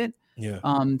quite a bit. Yeah.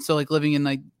 So like living in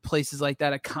like places like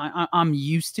that, I'm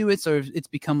used to it. So it's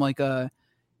become like a,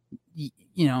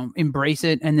 embrace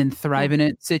it and then thrive in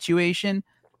it situation.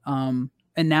 And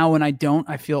now when I don't,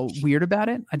 I feel weird about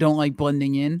it. I don't like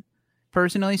blending in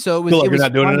personally. So it was. Feel like you're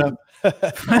not doing enough.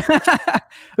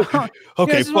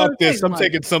 Okay, fuck this. I'm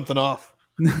taking something off.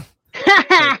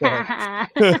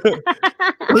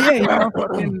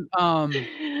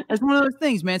 It's one of those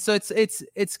things, man. So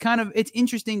it's kind of, it's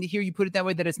interesting to hear you put it that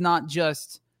way, that it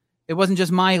wasn't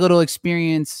just my little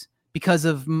experience because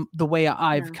of the way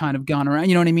I've kind of gone around,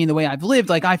 you know what I mean? The way I've lived,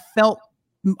 like I thought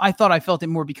I felt it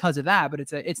more because of that, but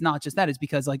it's not just that. It's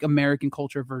because like American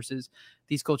culture versus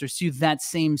these cultures too, that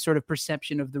same sort of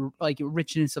perception of the like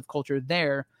richness of culture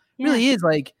there really is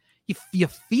like, you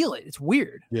feel it. It's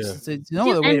weird. Yeah. It's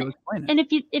no other way to explain it. And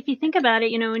if you think about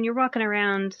it, when you're walking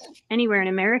around anywhere in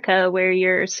America where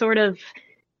you're sort of,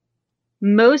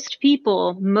 most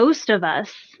of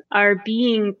us are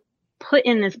being put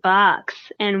in this box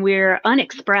and we're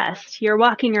unexpressed. You're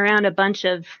walking around a bunch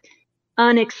of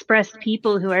unexpressed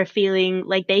people who are feeling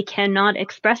like they cannot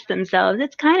express themselves.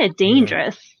 It's kind of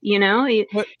dangerous,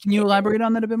 What, can you elaborate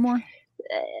on that a bit more?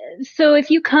 So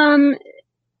if you come,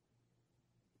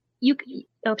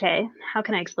 okay, how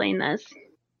can I explain this?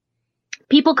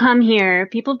 People come here,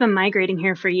 people have been migrating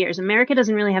here for years. America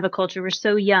doesn't really have a culture. We're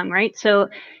so young, right? So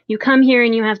you come here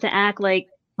and you have to act like,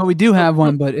 well, we do have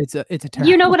one, but it's a terrible.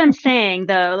 You know what I'm saying,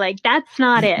 though? Like, that's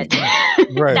not it.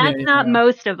 Right. That's not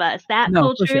most of us. That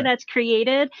culture sure. that's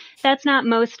created, that's not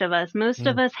most of us. Most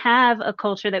of us have a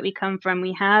culture that we come from.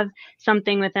 We have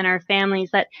something within our families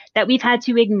that we've had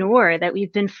to ignore, that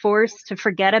we've been forced to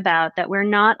forget about, that we're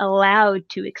not allowed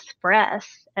to express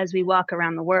as we walk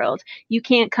around the world. You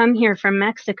can't come here from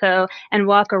Mexico and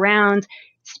walk around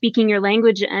speaking your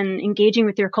language and engaging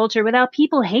with your culture without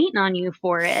people hating on you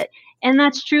for it. And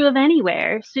that's true of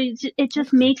anywhere. So it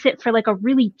just makes it for like a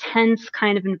really tense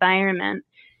kind of environment,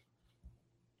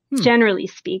 generally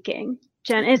speaking.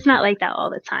 It's not like that all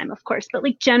the time, of course, but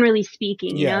like generally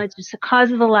speaking, it just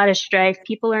causes a lot of strife.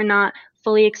 People are not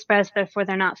fully expressed, therefore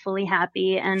they're not fully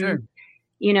happy. And,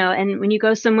 and when you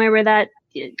go somewhere where that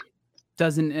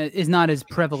is not as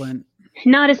prevalent.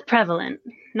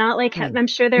 Not like I'm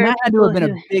sure there that are had to have been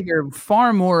who, a bigger,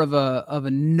 far more of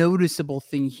a noticeable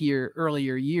thing here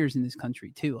earlier years in this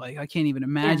country too. Like I can't even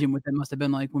imagine what that must have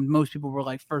been like when most people were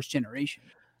like first generation.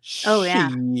 Oh yeah,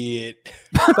 shit.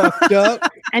 Fucked up.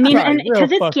 I mean, and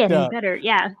because it's getting better,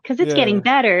 because it's getting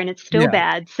better and it's still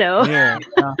bad. So yeah.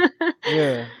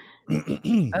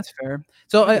 That's fair.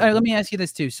 So let me ask you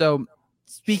this too. So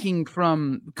speaking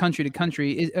from country to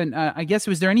country, I guess,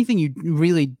 was there anything you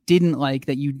really didn't like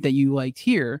that you liked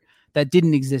here that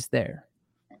didn't exist there?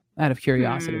 Out of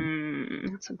curiosity.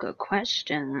 That's a good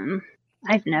question.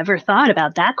 I've never thought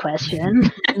about that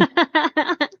question.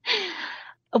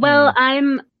 Well,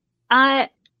 I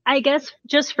guess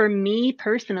just for me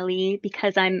personally,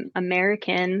 because I'm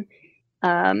American,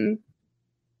 I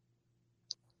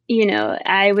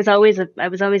was always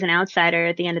an outsider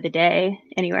at the end of the day,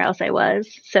 anywhere else I was.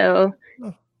 So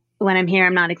when I'm here,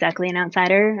 I'm not exactly an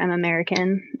outsider. I'm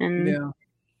American, and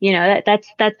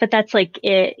that's like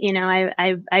it.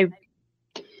 I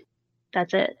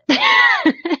that's it.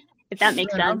 If that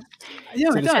makes sense.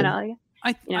 Yeah, it does.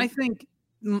 I think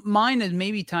mine is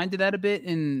maybe tied to that a bit,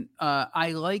 and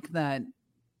I like that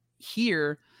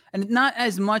here. And not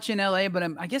as much in LA, but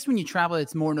I guess when you travel,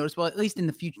 it's more noticeable. At least in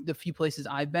the few places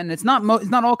I've been, it's not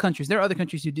all countries. There are other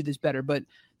countries who do this better, but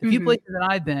the few places that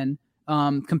I've been,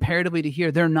 comparatively to here,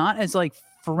 they're not as like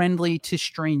friendly to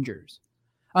strangers,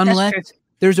 unless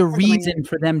there's a reason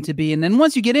for them to be. And then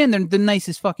once you get in, they're the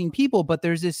nicest fucking people. But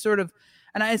there's this sort of,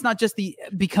 and it's not just the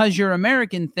because you're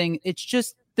American thing. It's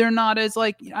just they're not as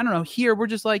like, I don't know. Here we're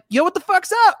just like, yo, what the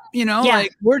fuck's up?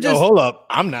 Like we're just. Oh, hold up,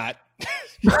 I'm not.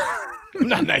 I'm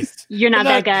not nice. You're not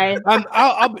that guy.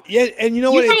 I'll and you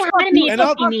know what? Say hi to me if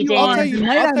you see me, Dan.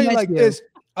 I'll tell you like this.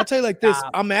 I'll tell you like this.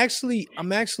 I'm actually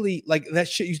like that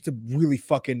shit used to really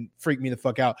fucking freak me the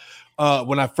fuck out.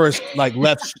 When I first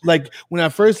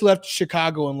left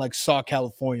Chicago and like saw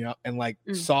California and like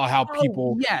saw how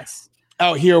people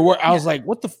out here were. I was like,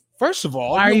 what the. First of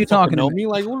all, why are you talking to me?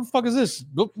 Like, what the fuck is this?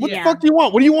 What the fuck do you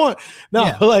want? What do you want?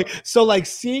 No, like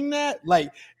seeing that,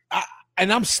 like. And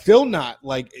I'm still not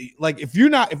like if you're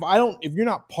not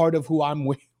part of who I'm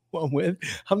with,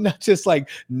 I'm not just like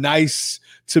nice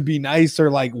to be nice or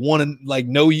like want to like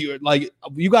know you. Like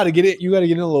you got to get it. You got to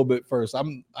get in a little bit first.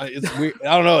 It's weird.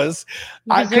 I don't know.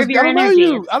 I don't know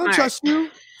you. I don't trust you.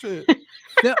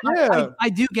 I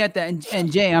do get that.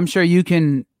 And Jay, I'm sure you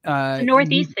can.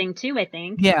 Northeast thing too, I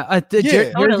think.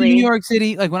 Totally. New York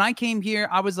City. Like when I came here,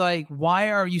 I was like, "Why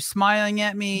are you smiling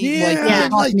at me?"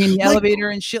 Like in the elevator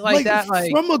and shit like that. Like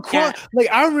from across.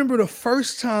 Like I remember the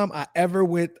first time I ever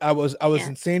went. I was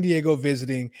in San Diego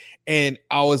visiting, and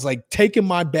I was like taking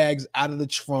my bags out of the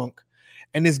trunk,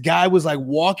 and this guy was like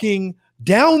walking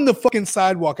down the fucking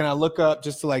sidewalk, and I look up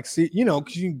just to like see,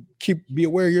 because you be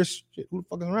aware of your shit. Who the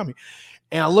fuck is around me?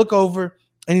 And I look over,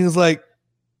 and he was like.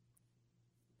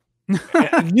 You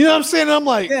know what I'm saying? I'm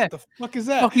like, what the fuck is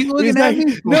that? You looking at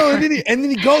me? No, and then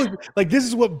he goes like, this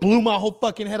is what blew my whole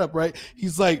fucking head up, right?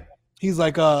 He's like,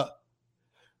 where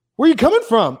you coming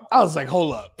from? I was like,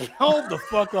 hold the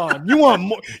fuck on. You want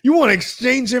more? You want to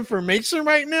exchange information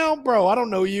right now, bro? I don't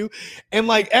know you. And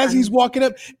like, as he's walking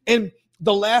up, and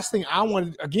the last thing I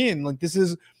wanted, again, like this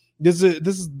is This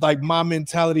is like my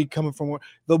mentality coming from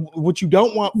what you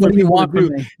don't want. What do you want to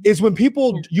from me? Is when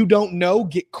people you don't know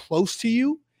get close to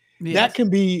you. Yes.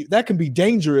 That can be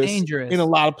dangerous in a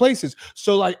lot of places.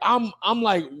 So like I'm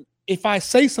like, if I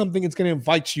say something, it's gonna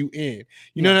invite you in.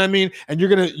 You know what I mean? And you're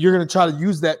gonna try to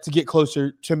use that to get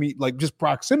closer to me, like just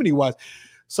proximity wise.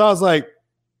 So I was like,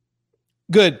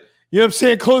 good. You know what I'm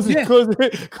saying? Close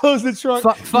the trunk.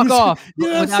 Fuck off. You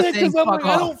know what I'm saying? Because I'm like,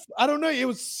 I don't know. It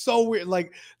was so weird.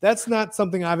 Like that's not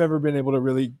something I've ever been able to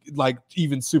really like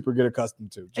even super get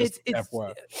accustomed to. Just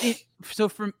FYI. So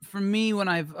for me, when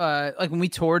I've like when we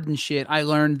toured and shit, I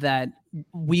learned that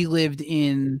we lived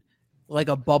in like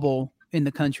a bubble in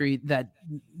the country that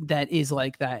is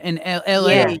like that, and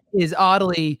LA is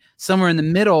oddly somewhere in the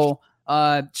middle.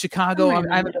 Chicago,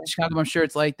 I haven't been to Chicago. I'm sure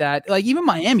it's like that. Like even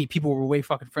Miami, people were way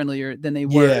fucking friendlier than they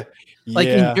were. Like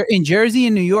in Jersey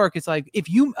and New York, it's like if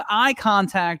you eye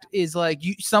contact is like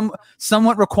you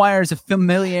somewhat requires a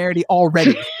familiarity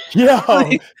already.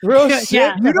 Real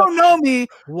shit. You don't know me.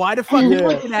 Why the fuck are you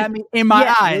looking at me in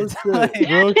my eyes? Like,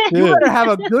 you better have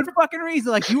a good fucking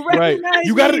reason. Like you recognize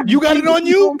you got it on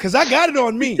you because I got it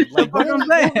on me. Like I'm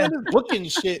saying, looking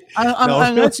shit.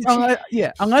 Unless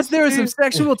there is some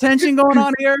sexual tension going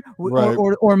on here,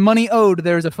 or money owed,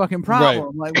 there's a fucking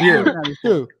problem. Like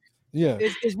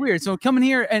it's weird. So coming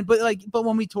here but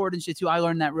when we toured and shit too, I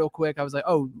learned that real quick. I was like,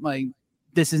 oh, like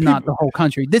this is not the whole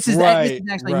country. This is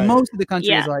actually most of the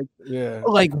country is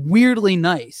like weirdly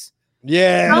nice.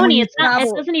 Tony, it's not.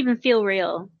 It doesn't even feel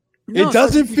real. It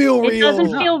doesn't feel real. It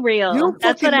doesn't feel real.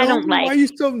 That's what I don't like. Why are you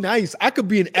so nice? I could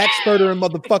be an expert or a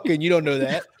motherfucker, and you don't know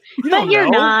that. But you're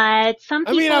not. Some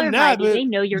people I'm not. But they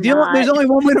know you're not. There's only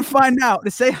one way to find out: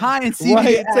 to say hi and see.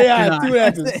 Say hi. See what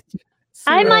happens.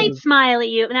 I might smile at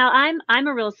you. Now I'm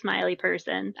a real smiley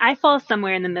person. I fall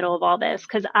somewhere in the middle of all this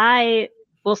because I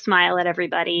will smile at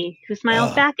everybody who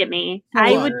smiles back at me.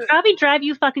 I would probably drive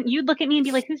you fucking. You'd look at me and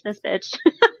be like, "Who's this bitch?"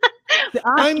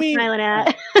 I mean, smiling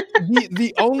at.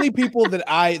 the only people that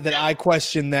I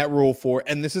question that rule for,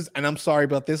 and I'm sorry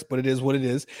about this, but it is what it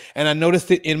is. And I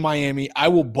noticed it in Miami. I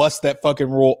will bust that fucking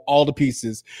rule all to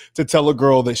pieces to tell a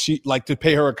girl that she like to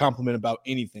pay her a compliment about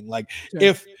anything. Like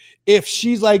if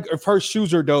she's like, if her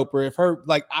shoes are dope, or if her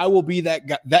like, I will be that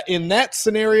guy. That in that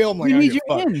scenario, I'm like,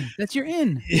 that's your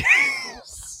in.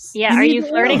 Yeah, are you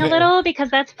flirting a little? Because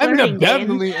that's flirting. I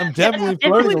mean, I'm definitely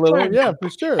flirting a little. Yeah, for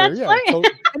sure. That's flirting.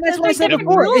 And that's what I said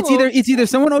before. It's either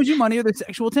someone owes you money or there's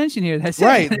sexual tension here. That's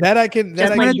right. That I can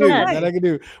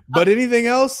do. But anything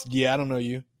else? Yeah, I don't know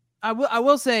you. I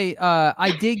will say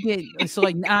I did get so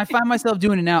like I find myself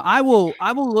doing it now. I will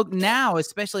look now,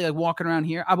 especially like walking around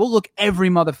here. I will look every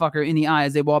motherfucker in the eye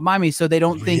as they walk by me, so they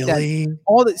don't think that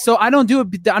all that. So I don't do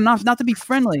it. I'm not to be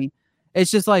friendly.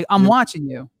 It's just like I'm watching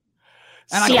you.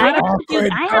 And I have to do the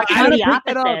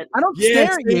opposite. I don't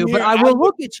stare at you, but I will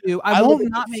look at you. I won't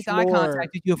not make eye contact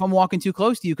with you if I'm walking too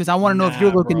close to you because I want to know if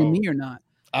you're looking at me or not.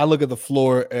 I look at the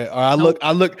floor, or I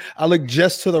look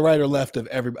just to the right or left of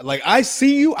everybody. Like I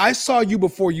see you, I saw you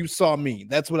before you saw me.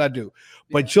 That's what I do.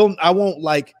 But I won't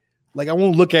like I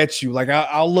won't look at you. Like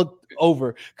I'll look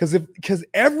over because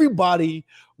everybody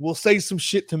will say some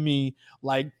shit to me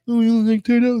like, oh, you look like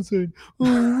Ted outside. Oh,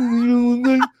 you look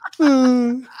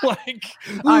like,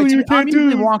 like, I'm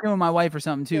usually walking with my wife or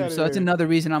something too. So that's another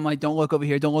reason I'm like, don't look over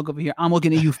here. Don't look over here. I'm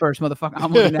looking at you first, motherfucker.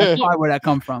 I'm looking at where that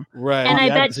come from. Right. And I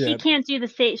bet she can't do the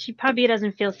same. She probably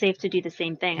doesn't feel safe to do the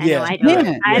same thing. I know I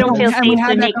don't. I don't feel safe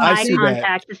to make eye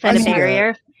contact to set a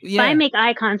barrier. If I make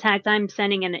eye contact, I'm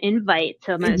sending an invite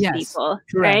to most people.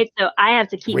 Right. So I have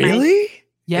to keep my.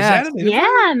 Yeah,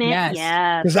 man. Yes.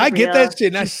 Yeah, because I get that shit,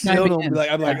 and I still don't be like.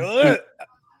 I'm like, ugh.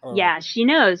 Yeah, she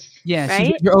knows. Yeah,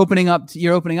 right? You're opening up to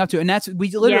it, and that's we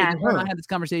literally. I had this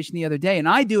conversation the other day, and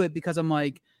I do it because I'm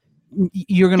like,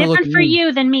 you're gonna look different for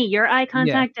you than me. Your eye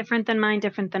contact different than mine,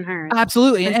 different than hers.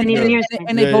 Absolutely, and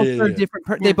they both serve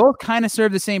different. They both kind of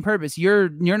serve the same purpose. You're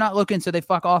not looking, so they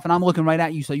fuck off, and I'm looking right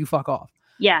at you, so you fuck off.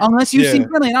 Yeah, unless you seem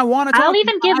friendly, and I want to. I'll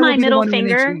even give my middle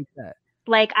finger.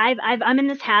 Like I'm in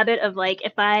this habit of like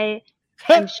if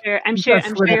I'm sure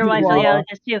your wife will yell at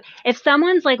this too. If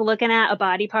someone's like looking at a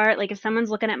body part, like if someone's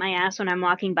looking at my ass when I'm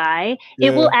walking by, it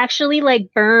will actually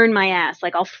like burn my ass.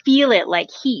 Like I'll feel it like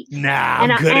heat. Nah,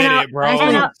 I'm good at it, bro.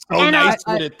 I'm so nice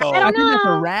with it though. I think that's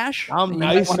a rash. I'm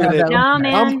nice with it. No,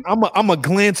 man. I'm a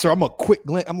glancer. I'm a quick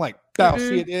glance. I'm like, I'll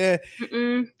see it. Yeah.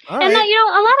 And Right. that,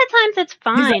 a lot of times it's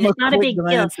fine. It's not a big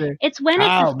deal. It's when it's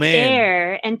a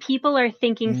stare and people are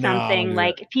thinking something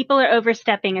like people are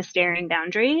overstepping a staring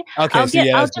boundary.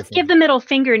 Okay, I'll just give the middle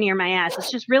finger near my ass. It's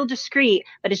just real discreet,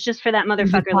 but it's just for that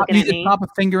motherfucker looking at me. You pop a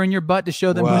finger in your butt to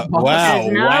show them who's boss.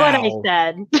 That's not what I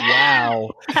said.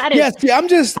 Wow. Yes,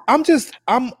 I'm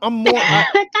more.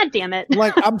 God damn it.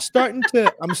 Like I'm starting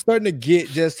to get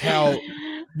just how.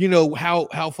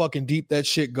 How fucking deep that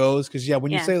shit goes. Cause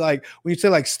when you say like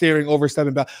staring,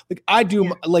 overstepping back, like I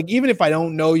do, like, even if I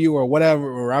don't know you or whatever,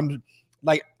 or I'm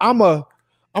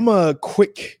a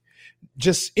quick,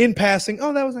 just in passing.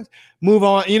 Oh, that was nice. Move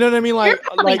on. You know what I mean? Like, you're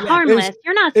probably harmless.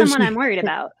 You're not someone I'm worried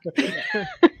about.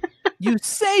 You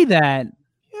say that.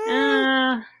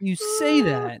 You say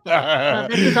that.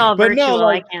 This is all virtual.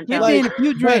 I can't tell. Give me a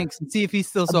few drinks and see if he's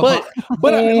still so hot.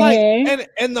 But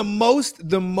and the most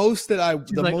that I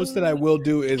will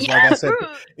do is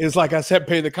like I said,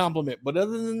 pay the compliment. But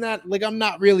other than that, like I'm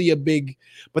not really a big.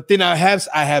 But then I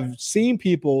have seen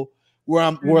people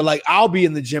where like I'll be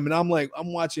in the gym and I'm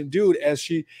watching dude as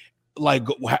she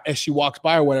walks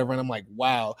by or whatever, and I'm like,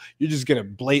 wow, you're just gonna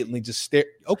blatantly just stare.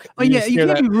 Okay, you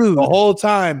can't be rude the whole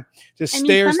time. Just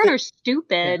stare. Some men are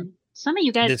stupid. Yeah. Some of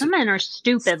you guys, some men are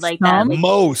stupid like that. Like,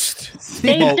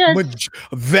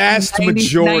 vast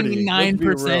majority,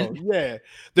 99%. Yeah,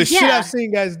 the shit I've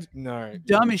seen, guys,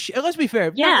 dumb as shit. Let's be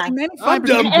fair. Yeah,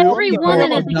 95%. Every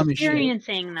woman is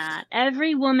experiencing that.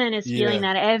 Every woman is feeling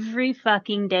that every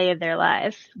fucking day of their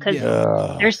lives. Because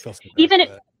there's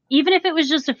even if it was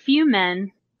just a few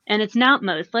men, and it's not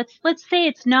most. Let's say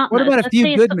it's not. What about a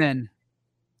few good men?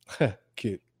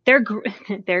 Cute. They're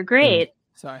great.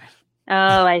 Sorry.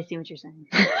 Oh, I see what you're saying.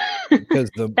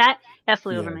 Because that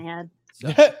flew over my head.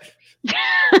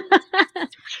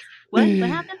 What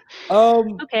happened?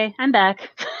 Okay, I'm back.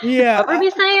 Yeah. What were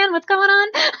you saying? What's going on?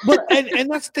 But and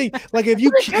that's the thing. Like if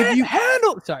you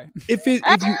handle, sorry. If you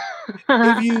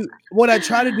what I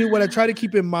try to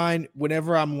keep in mind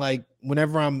whenever I'm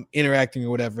interacting or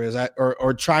whatever is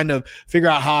or trying to figure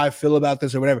out how I feel about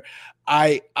this or whatever,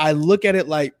 I look at it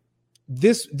like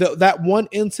that one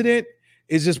incident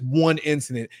is just one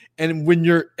incident, and when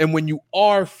you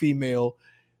are female,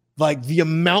 like the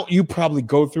amount you probably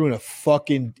go through in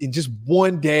just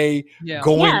one day,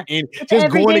 going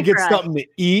to get something to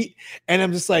eat, and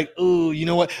I'm just like, oh, you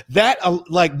know what? That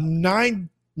like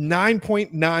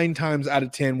 9.9 times out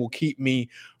of 10 will keep me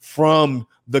from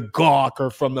the gawk or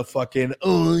from the fucking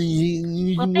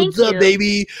what's up,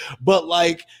 baby? But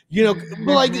like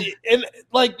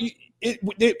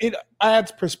it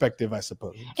adds perspective, I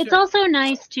suppose. It's also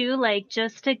nice too, like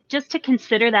just to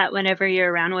consider that whenever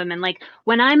you're around women. Like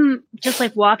when I'm just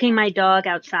like walking my dog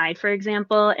outside, for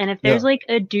example, and if there's like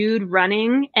a dude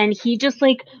running and he just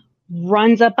like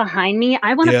runs up behind me,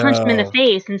 I want to punch him in the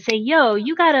face and say, yo,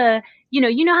 you gotta, you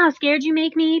know how scared you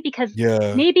make me? Because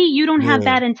maybe you don't have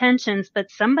bad intentions,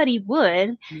 but somebody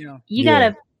would. You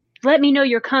gotta let me know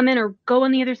you're coming or go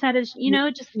on the other side of, just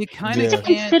to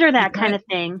consider that kind of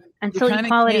thing until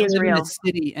equality is real. In the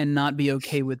city and not be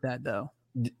okay with that though.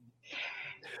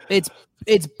 It's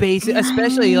basic,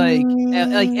 especially like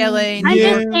LA. I'm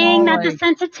just saying that the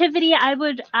sensitivity, I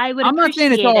would. I'm not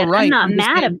saying it's all right. I'm not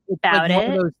mad about it.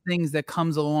 One of those things that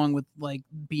comes along with like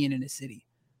being in a city.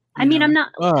 I mean, I'm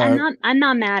not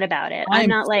mad about it. I'm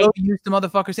not like so used to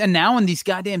motherfuckers, and now on these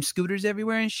goddamn scooters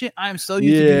everywhere and shit, I am so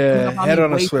used to head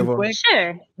on a swivel.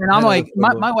 Sure. And I'm like,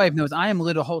 my wife knows I am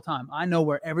lit the whole time. I know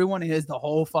where everyone is the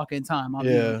whole fucking time.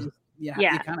 You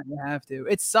have to.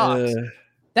 It sucks.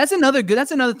 That's another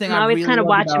thing. I'm always kind of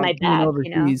watching my back, all the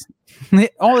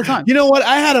time. You know what?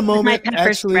 I had a moment my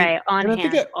pepper spray on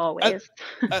hand always.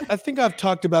 I think I've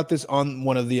talked about this on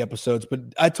one of the episodes, but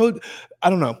I don't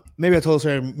know. Maybe I told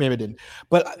her, maybe I didn't.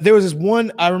 But there was this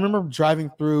one. I remember driving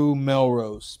through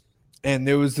Melrose, and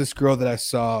there was this girl that I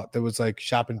saw that was like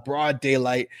shopping broad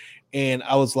daylight, and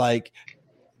I was like,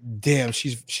 "Damn,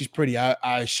 she's pretty.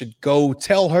 I should go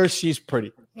tell her she's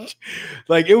pretty."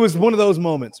 Like it was one of those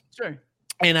moments. Sure.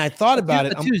 And I thought about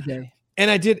it Tuesday,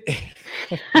 and I did.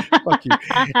 Fuck you.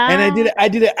 And I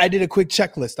did a quick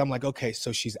checklist. I'm like, okay,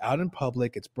 so she's out in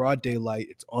public. It's broad daylight.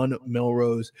 It's on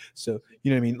Melrose. So you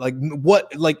know what I mean? Like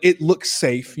what? Like it looks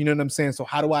safe. You know what I'm saying? So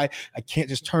how do I can't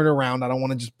just turn around. I don't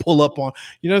want to just pull up on.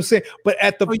 You know what I'm saying? But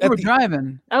at the you were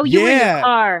driving. Oh, you were in your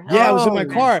car. Yeah, I was in my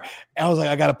car. I was like,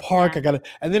 I gotta park. And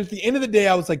then at the end of the day,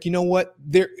 I was like, you know what?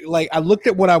 I looked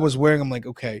at what I was wearing. I'm like,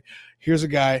 okay, here's a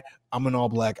guy. I'm in all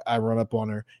black. I run up on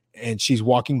her, and she's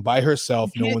walking by herself.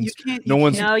 No, you can't do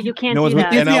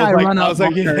that. And I was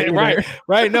like,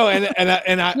 right. No,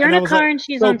 and I. You're in a car and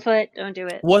she's on foot. Don't do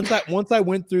it. Once I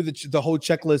went through the whole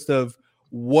checklist of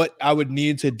what I would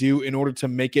need to do in order to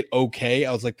make it okay.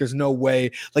 I was like, there's no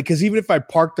way. Like, because even if I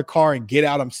park the car and get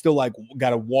out, I'm still like,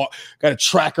 gotta walk, gotta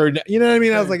track her. You know what I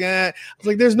mean? I was like,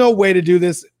 there's no way to do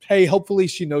this. Hey, hopefully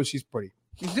she knows she's pretty.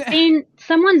 I mean,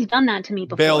 someone's done that to me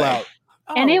before. Bail out.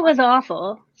 And it was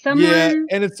awful. Someone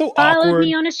and it's so followed awkward.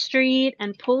 me on a street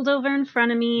and pulled over in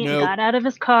front of me and got out of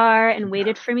his car and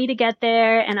waited for me to get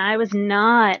there. And I was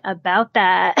not about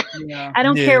that. Yeah. I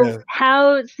don't care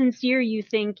how sincere you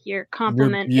think your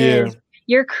compliment is.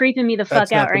 You're creeping me the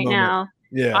fuck out right now.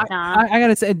 Yeah. I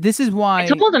gotta say, this is why I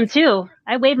told him too.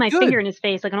 I waved my finger in his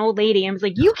face like an old lady and was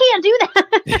like, "You can't do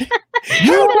that.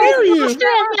 How dare you?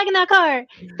 Back in that car.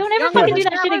 Don't ever fucking do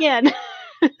that shit again."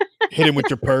 Hit him with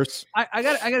your purse. I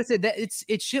gotta say that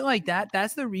it's shit like that.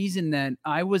 That's the reason that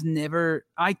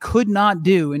I could not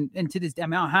do, and to this day, I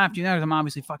mean, I don't have to now because I'm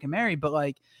obviously fucking married. But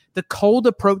like the cold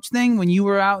approach thing when you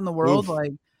were out in the world,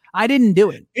 like I didn't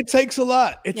do it. It takes a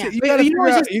lot.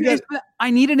 I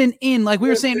needed an in, like we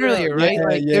were saying earlier, right?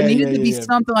 There needed to be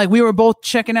something. Like we were both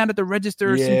checking out at the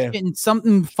register, or some shit, and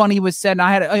something funny was said. And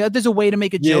I had there's a way to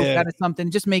make a joke out of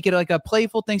something. Just make it like a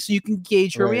playful thing, so you can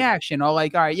gauge her reaction. Or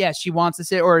like, all right, she wants to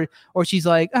sit, or she's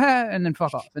like, and then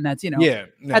fuck off, and that's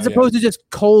as opposed to just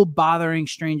cold bothering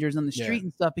strangers on the street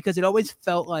and stuff. Because it always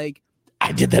felt like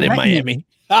I did that in Miami.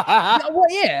 Well,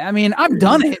 yeah, I mean, I've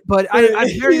done it, but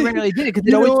I very rarely did it because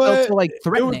it always felt so like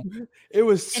threatening. It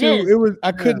was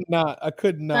I could not.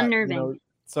 Unnerving.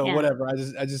 So whatever.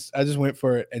 I just went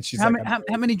for it, and she's how like,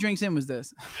 how many drinks in was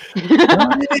this?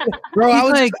 Bro, I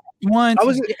was like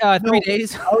 3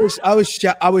 days.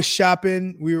 I was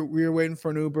shopping. We were waiting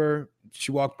for an Uber.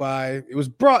 She walked by. It was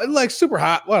broad, like super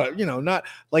hot. Well, not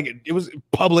like it was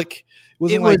public.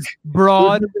 It was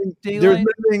broad. There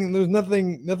was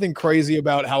nothing crazy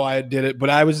about how I did it,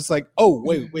 but I was just like, oh,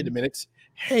 wait a minute.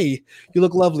 Hey, you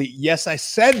look lovely. Yes, I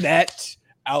said that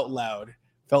out loud.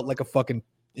 Felt like a fucking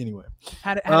anyway.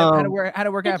 How to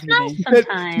work out for you?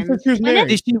 Sometimes.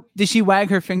 Did she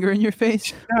wag her finger in your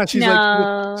face? No, she's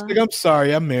like, I'm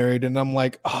sorry, I'm married, and I'm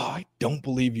like, oh, I don't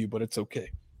believe you, but it's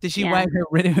okay. Did she wag her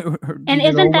and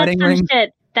isn't that some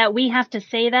shit that we have to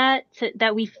say that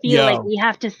we feel like we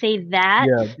have to say that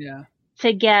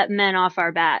to get men off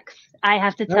our backs? I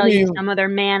have to tell you some other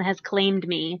man has claimed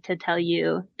me to tell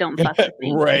you don't fuck with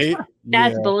me. Right?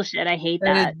 That's bullshit. I hate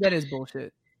that. That is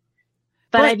bullshit.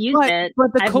 But I've used it.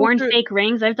 I've worn fake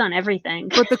rings. I've done everything.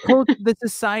 But the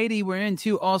society we're in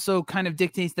too also kind of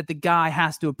dictates that the guy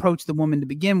has to approach the woman to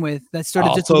begin with. That's sort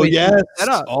of just the way set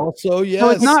up. Also, yes. So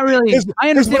it's not really. I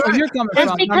understand where you're coming from.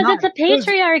 It's because it's a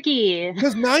patriarchy.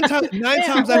 Because nine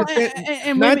times out of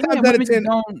 10, women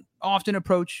don't often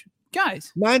approach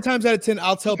guys. 9 times out of 10,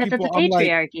 I'll tell people it's a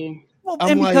patriarchy.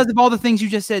 Because of all the things you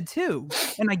just said too,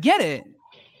 and I get it.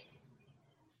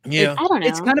 Yeah, I don't know.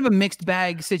 It's kind of a mixed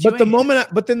bag situation. But the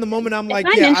moment I'm like,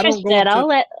 I don't go. I'll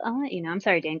let you know. I'm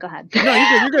sorry, Dan. Go ahead. No,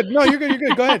 you're good. No, you're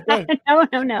good. Go ahead.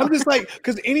 No. I'm just like,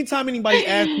 because anytime anybody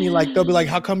asks me, like, they'll be like,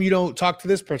 "How come you don't talk to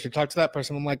this person, talk to that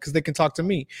person?" I'm like, "Because they can talk to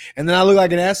me." And then I look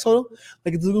like an asshole.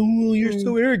 Like, it's like, "Oh, you're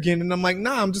so arrogant." And I'm like,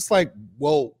 "Nah." I'm just like,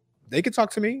 "Well, they can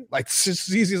talk to me. Like, it's just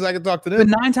as easy as I can talk to them." But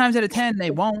 9 times out of 10, they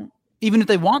won't. Even if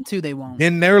they want to, they won't.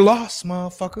 Then they're lost,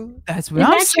 motherfucker. That's what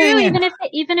I'm saying. True?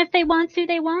 Even if they want to,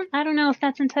 they won't. I don't know if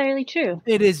that's entirely true.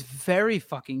 It is very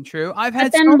fucking true.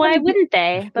 But then why wouldn't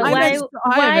they? But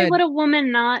why would a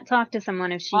woman not talk to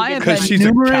someone if she? Because she's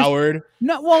a coward.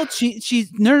 No, well,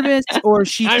 she's nervous, or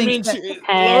she thinks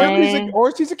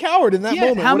or she's a coward in that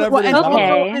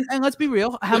moment. And let's be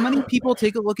real. How many people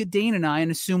take a look at Dane and I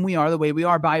and assume we are the way we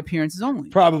are by appearances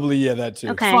only? Probably, that too.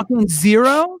 Okay. Fucking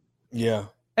zero. Yeah.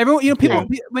 Everyone, people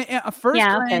at first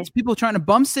glance, people trying to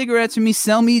bump cigarettes from me,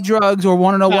 sell me drugs, or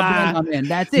want to know what band I'm in.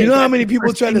 That's it. You know how many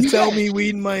people tried to sell me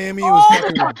weed in Miami? It was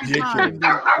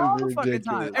ridiculous.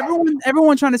 Time.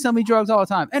 Everyone trying to sell me drugs all the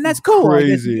time, and that's cool.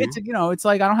 Crazy. It's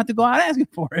like I don't have to go out asking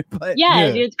for it, but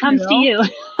it comes to you.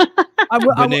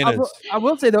 I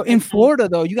will say though, in Florida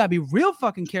though, you gotta be real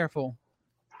fucking careful.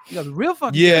 You gotta be real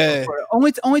fucking careful.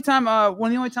 Only time, one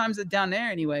of the only times that down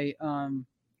there anyway.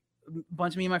 A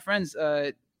bunch of me and my friends,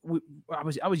 I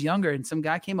was younger, and some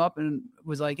guy came up and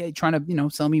was like, "Hey, trying to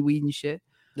sell me weed and shit."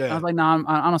 Yeah. And I was like, "No,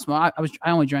 I don't smoke.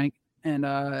 I only drank." And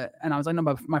I was like, "No,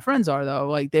 but my friends are though."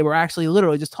 Like they were actually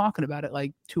literally just talking about it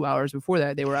like 2 hours before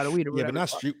that they were out of weed or whatever. But not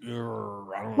street.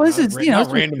 This is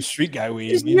random street guy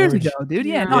weed. Years ago, dude.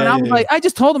 Yeah. And I was like, I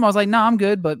just told him I was like, "No, I'm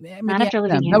good." But not after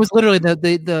living here. That was literally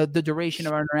the duration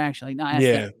of our interaction. Like, no,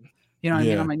 you know what I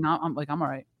mean? I'm like, no, I'm all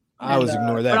right. I always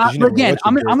ignore that. But again,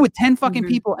 I'm with 10 fucking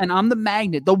people, and I'm the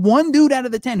magnet. The one dude out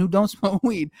of the 10 who don't smoke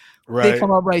weed, they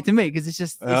come up right to me because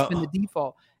it's been the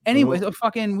default. Anyway, so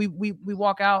fucking we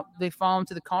walk out. They follow him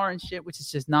to the car and shit, which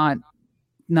is just not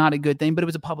a good thing. But it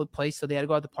was a public place, so they had to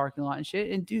go out the parking lot and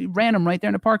shit. And dude ran him right there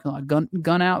in the parking lot,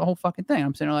 gun out, the whole fucking thing.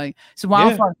 I'm sitting there like, so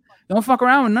don't fuck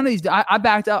around with none of these. I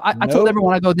backed up. I told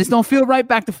everyone, I go, this don't feel right.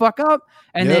 Back the fuck up.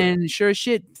 And then sure as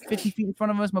shit, 50 feet in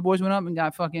front of us, my boys went up and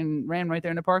got fucking ran right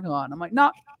there in the parking lot. And I'm like,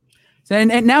 nah. So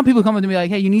and now people come up to me like,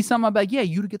 hey, you need something? I'm like, yeah,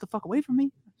 you to get the fuck away from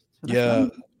me.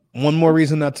 So one more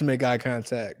reason not to make eye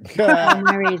contact. One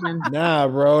more reason. Nah,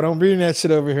 bro, don't bring that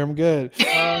shit over here. I'm good.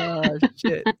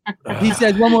 Shit. He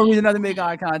says one more reason not to make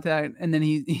eye contact, and then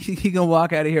he gonna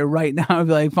walk out of here right now and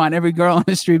be like, fine, every girl on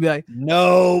the street be like,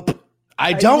 nope.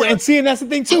 I don't, and see, and that's the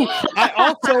thing too.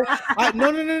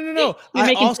 No. You're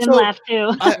making Tim laugh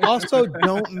too. I also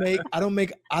don't make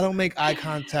eye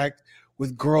contact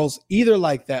with girls either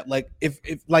like that. Like if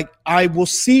like I'll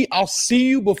see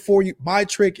you before you. My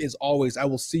trick is always I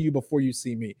will see you before you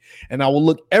see me, and I will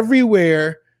look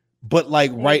everywhere. But like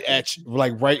right at you,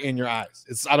 like right in your eyes.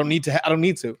 I don't need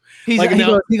to. He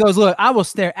goes, look, I will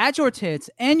stare at your tits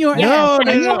and your ass. No.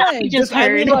 Just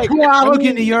I look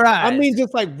into your eyes. I mean,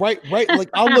 just like right.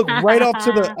 Like I'll look right off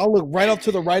to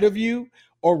the right of you,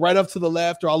 or right off to the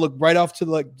left, or I'll look right off to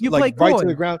the right to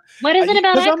the ground. What is it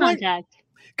about eye contact?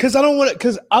 Because I don't want to.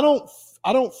 Because I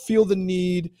don't feel the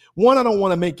need. One, I don't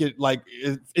want to make it like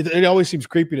it always seems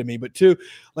creepy to me. But two,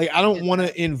 like I don't want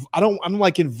to. I'm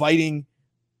like inviting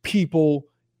people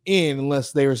in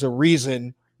unless there's a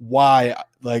reason why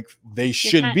like they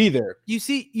should be there. You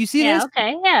see this?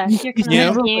 Okay, yeah. You're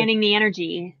kind of scanning the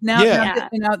energy. Now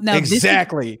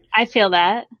exactly. I feel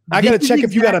that. I gotta check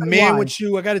if you got a man with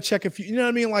you. I gotta check if you know what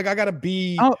I mean? Like I gotta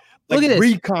be look at this.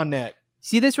 Recon that.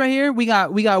 See this right here? We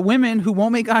got women who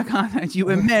won't make eye contact with you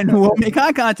and men who won't make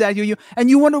eye contact with you.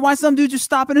 And you wonder why some dudes just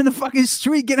stopping in the fucking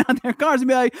street, getting out their cars and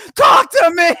be like, talk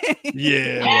to me.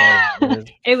 Yeah.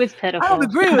 It was pitiful. I don't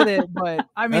agree with it, but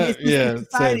I mean,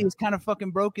 society is kind of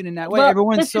fucking broken in that way.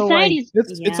 Everyone's so like,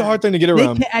 it's a hard thing to get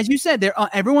around. As you said,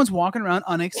 everyone's walking around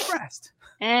unexpressed.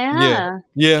 Yeah.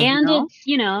 And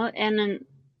it's,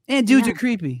 and dudes are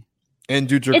creepy. And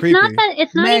dudes are creepy.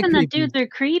 It's not even that dudes are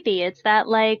creepy. It's that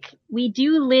like we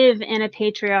do live in a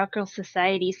patriarchal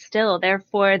society still.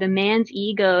 Therefore, the man's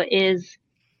ego is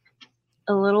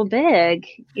a little big.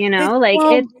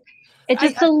 It's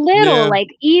just a little. Like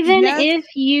even if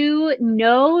you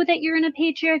know that you're in a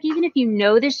patriarch, even if you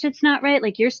know this shit's not right,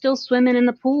 like you're still swimming in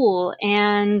the pool,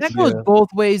 and that goes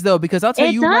both ways though. Because I'll tell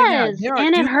you, right now,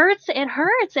 and it hurts. It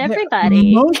hurts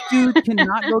everybody. Most dudes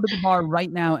cannot go to the bar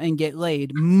right now and get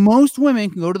laid. Most women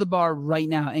can go to the bar right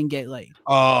now and get laid.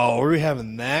 Oh, are we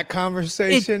having that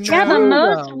conversation? Yeah, but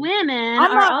most women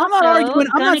I'm not arguing.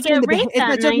 I'm not saying it's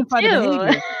not justified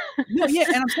behavior. No, yeah,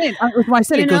 and I'm saying that's why I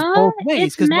said it goes both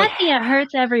ways. It's messy. It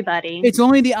hurts everybody. It's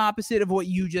only the opposite of what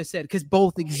you just said because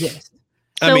both exist.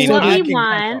 So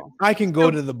I can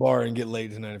go to the bar and get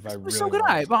laid tonight if I really. So could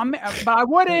I, but I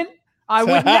wouldn't. I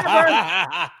would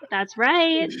never. That's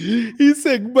right. He's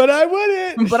sick, but I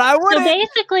wouldn't. So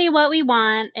basically, what we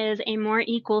want is a more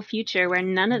equal future where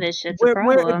none of this shit's a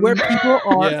problem. Where people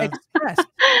are expressed.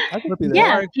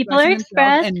 People are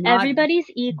expressed. Everybody's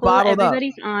equal.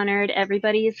 Everybody's honored.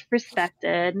 Everybody's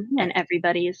respected, and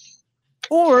everybody's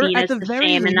seen as the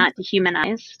same and not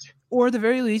dehumanized. Or at the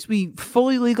very least, we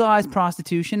fully legalize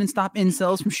prostitution and stop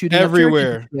incels from shooting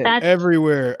everywhere.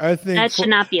 Everywhere. I think that should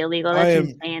not be illegal. That's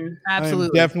insane.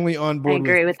 Absolutely, definitely on board. I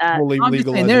agree with that. I'm just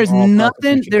saying, there's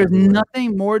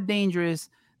nothing more dangerous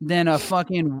than a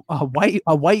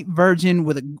white virgin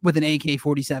with an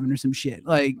AK-47 or some shit,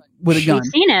 like with a gun.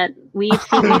 We've seen it. We've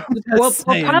seen it.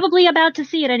 We're probably about to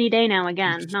see it any day now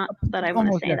again. Not that I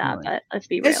want to say that, but let's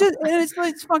be real.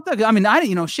 It's fucked up. I mean,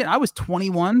 I was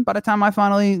 21 by the time I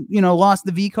finally, lost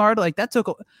the V card. Like that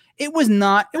took. It was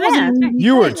not. It wasn't.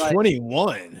 You were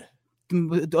 21.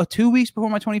 2 weeks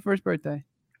before my 21st birthday.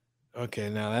 Okay,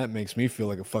 now that makes me feel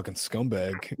like a fucking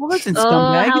scumbag. Well, listen,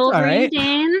 scumbag. How old it's all right. Were you,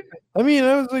 Dan? I mean,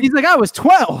 I was like, he's like, I was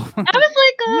 12. I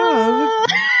was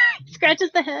like,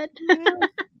 scratches the head.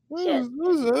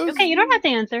 Okay, you don't have to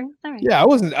answer. It's all right. Yeah,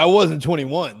 I wasn't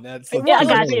 21. That's I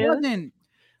got you.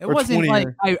 It wasn't like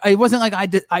I wasn't like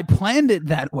I planned it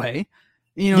that way.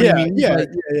 You know what I mean? Yeah.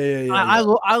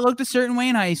 I looked a certain way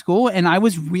in high school, and I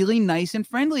was really nice and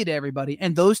friendly to everybody.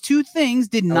 And those two things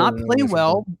did not play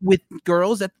well with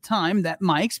girls at the time. That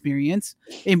my experience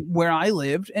where I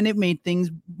lived, and it made things,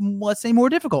 let's say, more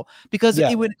difficult because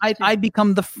I'd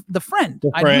become the friend.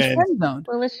 I'd be friend zoned.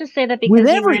 Well, let's just say that because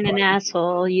you weren't an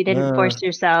asshole, you didn't force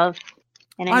yourself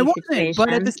in any situation. But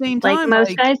at the same time, like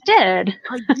most guys did.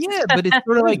 Yeah, but it's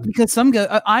sort of like, because some guys,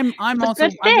 I'm also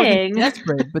I'm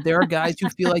desperate, but there are guys who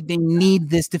feel like they need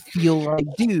this to feel like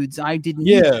dudes. I didn't.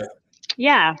 Yeah.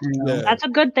 Yeah, that's a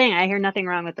good thing. I hear nothing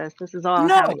wrong with this. This is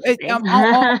all.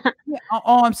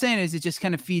 All I'm saying is it just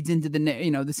kind of feeds into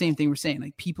the same thing we're saying.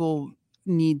 Like, people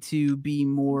need to be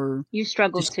more. You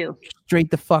struggle too. Straight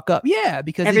the fuck up. Yeah,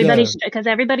 because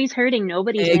everybody's hurting.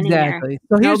 Nobody's winning here.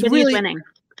 So nobody's winning.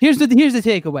 Here's the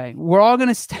takeaway. We're all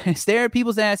gonna stare at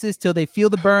people's asses till they feel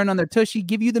the burn on their tushy,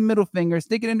 give you the middle finger,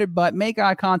 stick it in their butt, make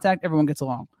eye contact. Everyone gets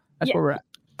along. That's where we're at.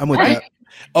 I'm with that.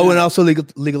 Oh, and also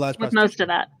legalize with most of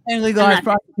that. And legalize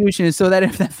prostitution, so that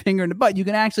if that finger in the butt, you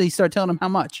can actually start telling them how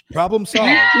much. Problem solved.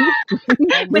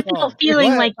 Without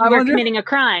feeling like you were committing a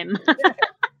crime.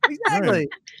 Exactly. Right.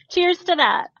 Cheers to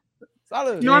that.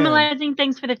 Salud. Normalizing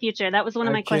things for the future. That was one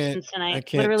of my questions tonight.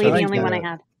 Literally the only one I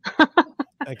had.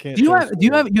 I can't. Do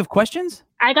you have questions?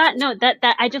 I got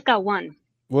I just got one.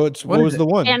 What was the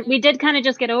one? And we did kind of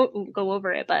just go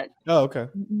over it, but okay.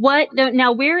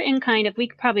 Now we're in we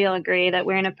could probably all agree that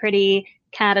we're in a pretty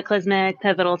cataclysmic,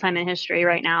 pivotal time in history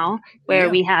right now, where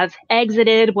we have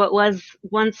exited what was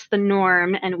once the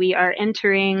norm, and we are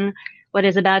entering what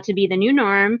is about to be the new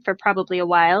norm for probably a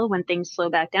while when things slow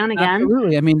back down again.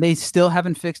 Absolutely. I mean, they still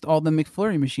haven't fixed all the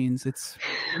McFlurry machines. It's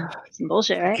some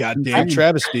bullshit, right? Goddamn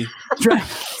travesty.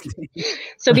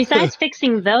 So besides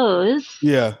fixing those,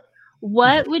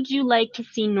 what would you like to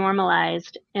see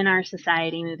normalized in our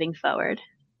society moving forward?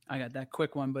 I got that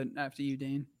quick one, but after you,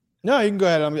 Dane. No, you can go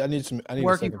ahead. I need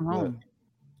working from home.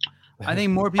 I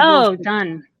think more people.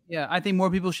 Done. Yeah, I think more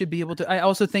people should be able to. I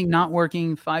also think not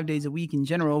working 5 days a week in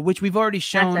general, which we've already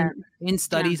shown in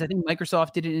studies. I think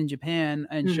Microsoft did it in Japan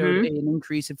and showed an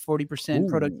increase of 40%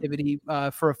 productivity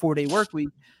for a 4-day work week.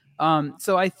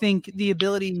 So I think the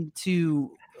ability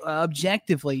to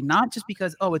objectively, not just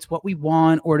because it's what we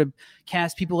want, or to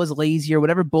cast people as lazy or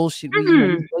whatever bullshit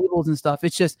labels and stuff.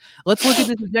 It's just, let's look at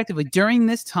this objectively. During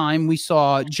this time, we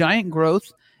saw giant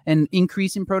growth and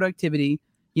increase in productivity.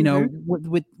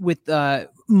 With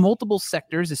multiple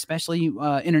sectors, especially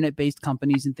internet-based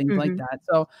companies and things like that.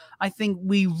 So I think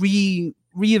we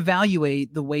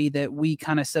reevaluate the way that we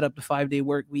kind of set up the 5-day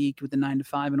work week with the 9 to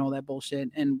 5 and all that bullshit,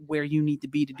 and where you need to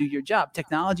be to do your job.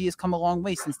 Technology has come a long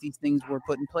way since these things were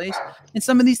put in place, and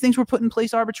some of these things were put in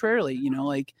place arbitrarily.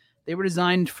 Like, they were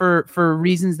designed for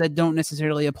reasons that don't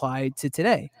necessarily apply to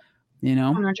today.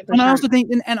 100%. And I also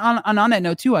think, and on that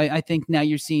note too, I think now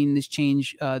you're seeing this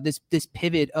change, this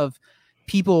pivot of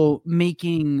people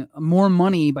making more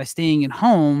money by staying at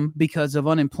home because of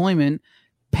unemployment,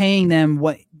 paying them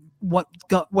what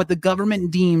the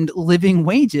government deemed living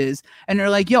wages, and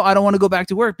they're like, I don't want to go back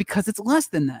to work because it's less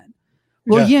than that.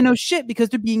 Well, no shit, because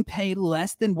they're being paid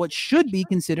less than what should be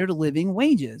considered living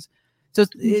wages. So,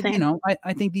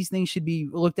 I think these things should be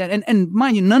looked at. And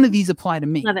mind you, none of these apply to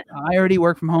me. I already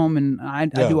work from home, and I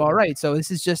do all right. So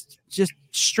this is just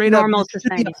straight normal up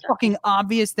society a fucking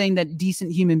obvious thing that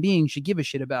decent human beings should give a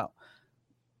shit about.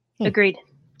 Agreed.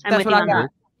 I'm with you on that.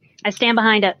 I stand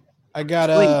behind it. I'm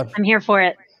here for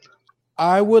it.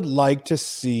 I would like to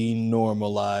see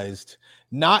normalized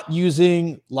not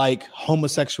using like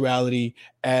homosexuality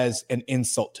as an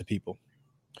insult to people.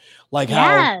 Like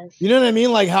how, you know what I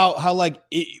mean? Like how like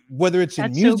whether it's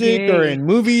in music or in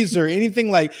movies or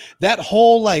anything, like that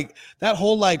whole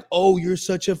oh, you're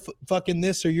such a fucking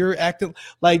this, or you're acting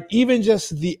like, even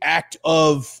just the act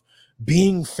of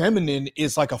being feminine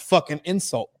is like a fucking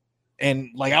insult. And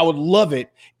like, I would love it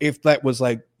if that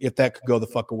could go the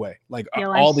fuck away. Like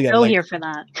all the still here for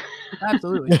that.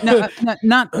 Absolutely.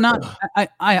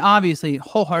 I obviously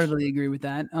wholeheartedly agree with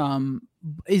that.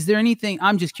 Is there anything?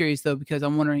 I'm just curious though, because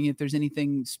I'm wondering if there's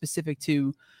anything specific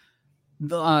to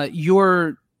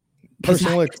your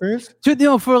personal experience. For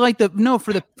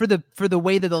the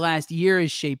way that the last year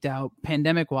is shaped out,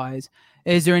 pandemic wise.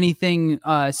 Is there anything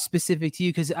specific to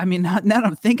you? Because I mean, now that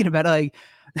I'm thinking about it, like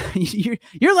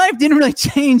your life didn't really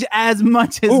change as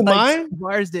much as mine?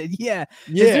 Ours did. Yeah.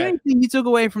 Is there anything you took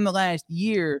away from the last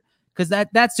year? Because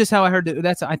that's just how I heard it.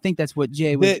 I think that's what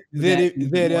Jay was.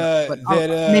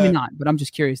 Maybe not, but I'm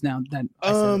just curious now that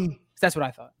I said it. That's what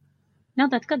I thought. No,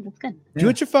 that's good. That's good. Do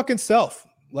it your fucking self.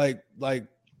 Like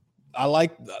I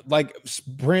like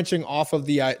branching off of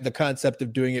the concept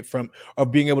of doing it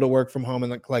of being able to work from home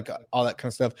and like all that kind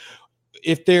of stuff.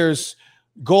 If there's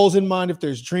goals in mind, if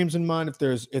there's dreams in mind, if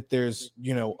there's a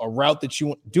route that you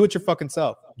want, do it your fucking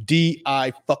self.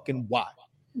 DIY.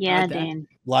 Yeah, Dan.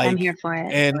 Like, I'm here for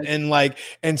it.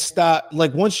 And stop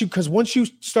once you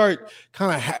start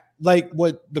kind of like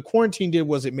what the quarantine did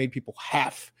was it made people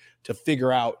have to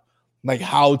figure out like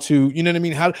how to, you know what I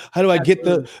mean? How do I get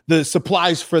the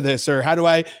supplies for this, or how do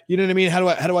I, you know what I mean?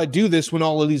 How do I do this when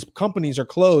all of these companies are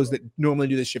closed that normally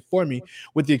do this shit for me,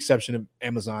 with the exception of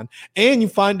Amazon? And you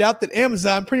find out that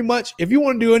Amazon, pretty much, if you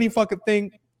want to do any fucking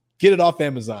thing, get it off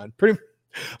Amazon. Pretty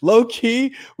low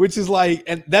key, which is like,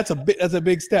 and that's a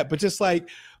big step, but just like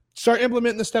start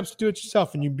implementing the steps to do it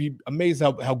yourself, and you'd be amazed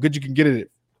how good you can get at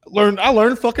it. I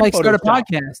learned fucking like Photoshop. Start a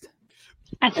podcast.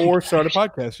 Or start a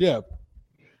podcast, yeah.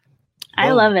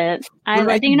 I love it.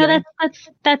 I you know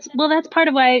that's part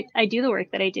of why I do the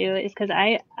work that I do, is because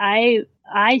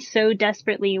I so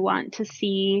desperately want to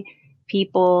see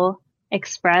people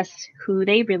express who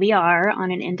they really are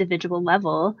on an individual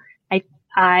level.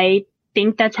 I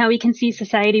think that's how we can see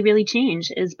society really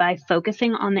change, is by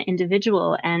focusing on the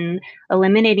individual and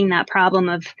eliminating that problem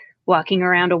of walking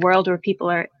around a world where people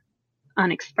are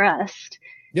unexpressed.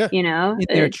 Yeah, you know,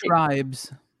 in their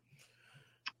tribes.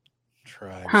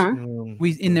 Huh?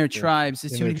 In their tribes.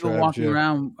 There's too many people walking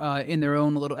around in their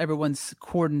own little. Everyone's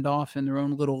cordoned off in their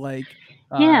own little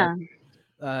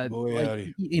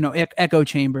echo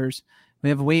chambers. We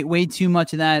have way too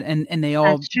much of that, and they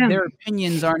all, their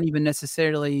opinions aren't even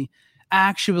necessarily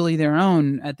actually their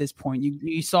own at this point.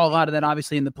 You saw a lot of that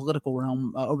obviously in the political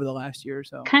realm over the last year or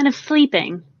so. Kind of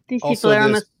sleeping. These people are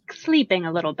almost sleeping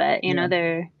a little bit. You know,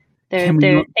 they're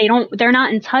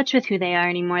not in touch with who they are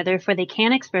anymore. Therefore, they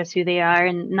can't express who they are,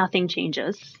 and nothing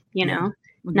changes. You know,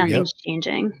 nothing's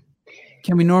changing.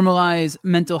 Can we normalize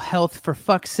mental health, for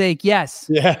fuck's sake? Yes.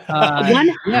 Yeah.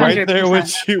 100%. Right there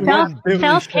with you.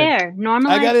 Self-care.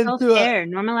 Normalize self-care.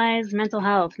 Normalize mental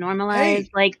health. Normalize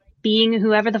like being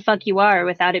whoever the fuck you are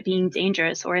without it being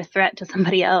dangerous or a threat to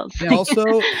somebody else. Yeah,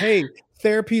 also, hey,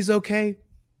 therapy's okay.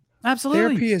 Absolutely.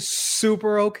 Therapy is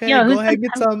super okay. Yeah, go ahead,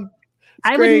 get some.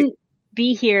 I wouldn't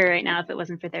be here right now if it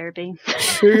wasn't for therapy.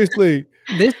 Seriously.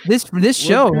 This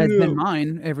show has been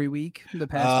mine every week the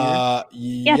past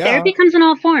year. Yeah, therapy comes in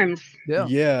all forms.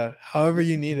 Yeah, however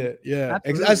you need it. Yeah,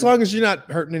 as long as you're not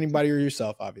hurting anybody or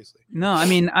yourself, obviously. No, I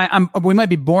mean, we might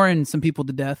be boring some people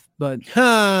to death, but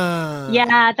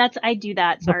yeah, I do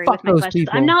that. Sorry with my questions.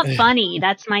 People. I'm not funny.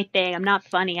 That's my thing. I'm not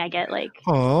funny. I get like,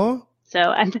 so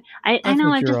I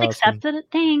know I've just accepted it.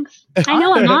 Thanks. I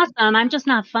know I'm awesome. I'm just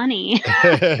not funny.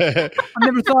 I've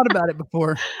never thought about it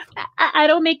before. I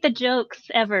don't make the jokes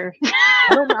ever.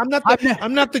 I'm not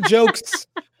the jokes.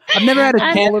 I've never had a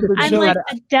chance. I'm like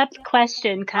a depth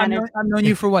question kind of. I've known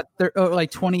you for what,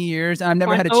 like 20 years, and I've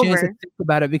never had a chance to think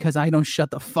about it because I don't shut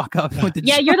the fuck up with the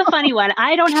you're the funny one.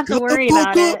 I don't have to worry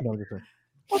about it. Well,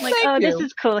 like, this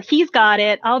is cool. He's got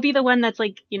it. I'll be the one that's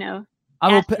like,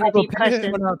 I will pick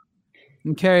it up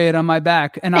and carry it on my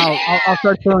back, and I'll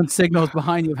start throwing signals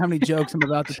behind you of how many jokes I'm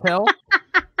about to tell.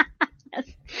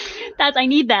 I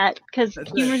need that because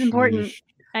humor is important.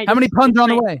 How many puns are on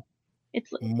the way?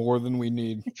 It's more than we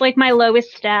need. It's like my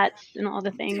lowest stats and all the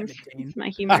things. It's my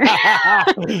humor.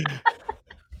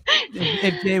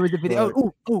 if Jay was the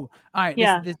video, all right,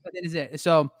 this is it.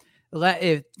 So,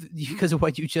 because of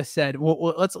what you just said,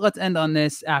 let's end on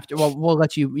this after. Well, we'll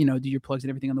let you do your plugs and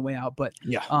everything on the way out. But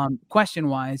question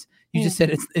wise, you just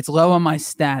said it's low on my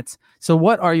stats. So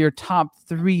what are your top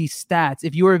 3 stats?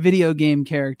 If you were a video game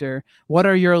character, what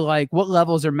are your what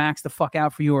levels are maxed the fuck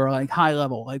out for you, or like high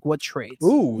level? Like what traits?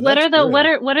 Ooh, what are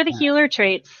the healer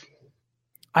traits?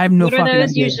 I have no fucking idea. What are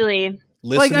those usually?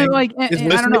 Listening, is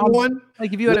listening I don't know, one?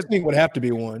 Like if you had listening would have to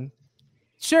be one.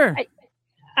 Sure.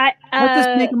 Let's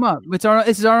just make them up. It's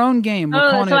our own game. So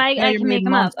I can make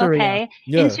them up. Okay.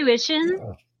 Yeah.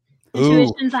 Intuition.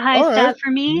 Intuition's a high stat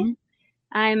for me.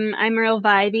 Mm-hmm. I'm real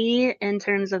vibey in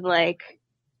terms of I'm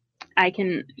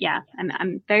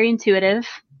very intuitive.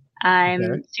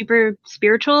 I'm super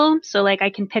spiritual, so I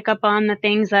can pick up on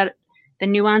the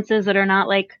nuances that are not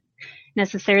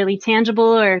necessarily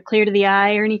tangible or clear to the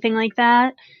eye or anything like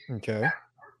that. Okay.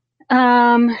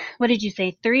 What did you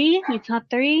say? 3? Your top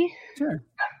 3? Sure.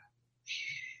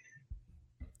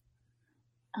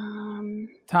 I'm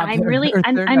third. I can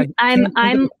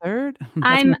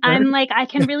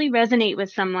really resonate with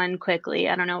someone quickly.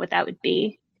 I don't know what that would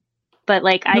be, but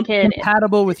I could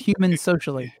compatible with humans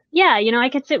socially. Yeah, I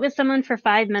could sit with someone for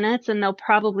 5 minutes and they'll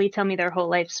probably tell me their whole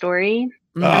life story.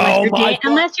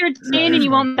 Unless you're Dane and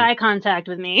you won't make eye contact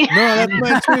with me. No, that's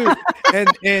not true.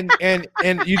 And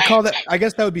you'd call that, I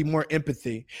guess that would be more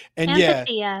empathy. And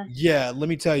yeah, let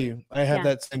me tell you, I have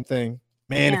that same thing.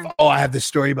 Man, I have this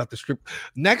story about the script.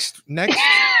 Next week,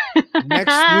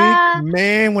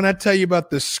 man, when I tell you about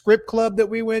the script club that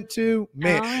we went to,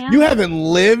 man, you haven't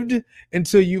lived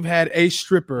until you've had a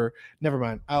stripper. Never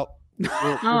mind.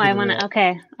 Oh, I want to.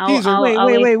 Okay.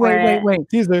 Wait.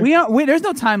 Teaser. There's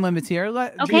no time limits here.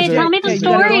 Okay, tell me the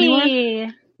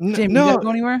story. Jamie, you gotta go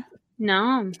anywhere? No,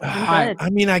 I'm good. I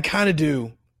mean, I kind of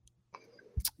do.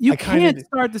 You can't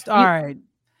start this. All right.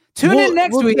 Tune in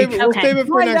next week. We'll save it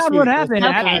for next week. What happened.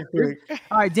 Okay.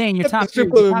 All right, Dane, your top three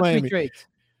traits.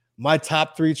 My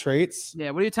top 3 traits.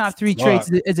 Yeah, what are your top 3 traits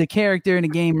as a character in a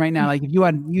game right now? Like if you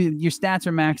had your stats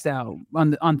are maxed out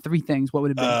on 3 things, what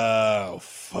would it be? Oh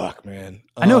fuck, man!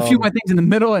 I know a few of my things in the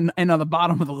middle and on the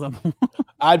bottom of the level.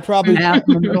 I'd probably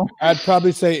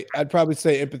say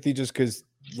empathy, just because,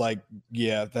 like,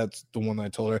 yeah, that's the one I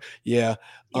told her. Yeah.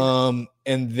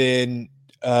 And then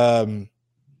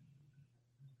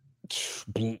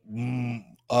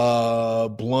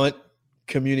blunt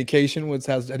communication.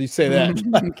 How do you say that?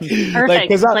 Perfect.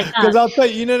 Because I'll tell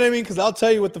you, you know what I mean? Because I'll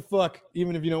tell you what the fuck,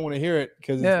 even if you don't want to hear it,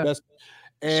 because it's best.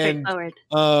 And straightforward.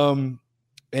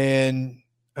 And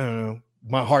I don't know,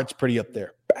 my heart's pretty up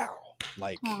there. Bow.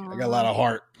 Like, I got a lot of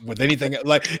heart with anything.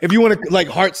 Like, if you want to, like,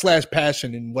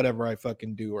 heart/passion in whatever I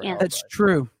fucking do. Or that's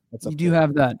true. You do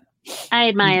have that. I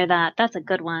admire that. That's a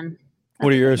good one.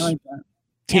 What are yours? Like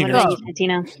Tina.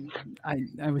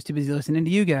 I was too busy listening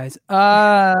to you guys. The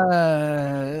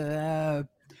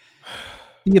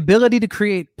ability to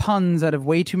create puns out of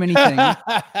way too many things,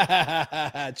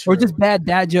 or just bad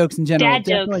dad jokes in general.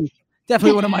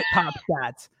 Definitely one of my top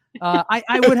stats.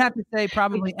 I would have to say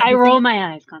probably. I roll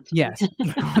my eyes constantly. Yes,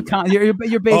 you're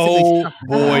basically. Oh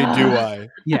boy, do I!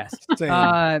 Yes,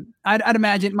 I'd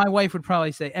imagine my wife would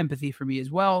probably say empathy for me as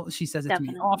well. She says it to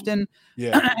me often.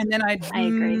 Yeah, and then I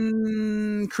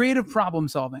agree. Creative problem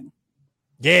solving.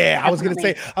 Yeah, I was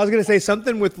gonna say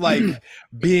something with, like,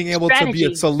 being able to be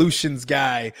a solutions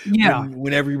guy. Yeah,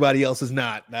 when everybody else is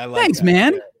not. Thanks, that.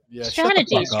 Man. Yeah,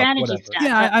 strategy stuff.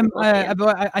 Yeah,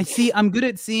 I'm good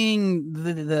at seeing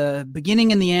the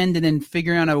beginning and the end, and then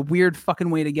figuring out a weird fucking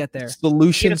way to get there.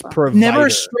 Solutions provider. Never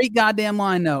a straight goddamn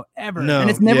line, though, ever. No, and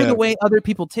it's never the way other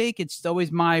people take. It's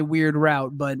always my weird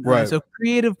route. But so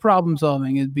creative problem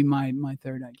solving would be my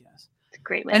third, I guess. It's a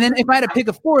great way. And then if I had to pick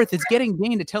a fourth, it's getting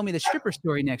Dane to tell me the stripper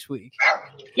story next week.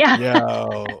 Yeah.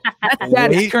 Yo,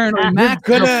 that is currently Max.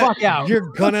 The fuck out. You're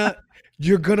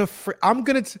gonna. I'm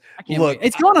gonna look.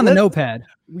 It's going on the notepad.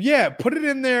 Yeah, put it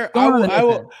in there.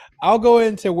 I'll go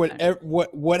into what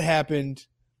happened.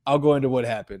 I'll go into what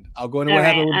happened. I'll go into what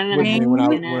happened with me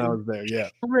when I was there. Yeah.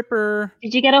 Ripper.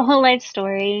 Did you get a whole life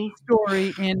story?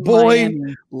 In boy,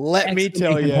 Miami. Let me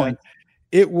tell you,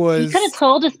 it was. You could have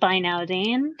told us by now,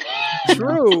 Dane.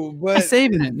 True, but I'm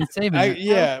saving it.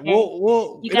 Yeah, okay.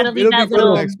 We'll. You gotta leave that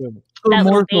little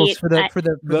morsels for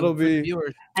the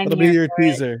viewers. That'll be your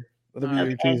teaser.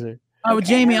 Oh,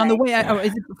 Jamie, on the way,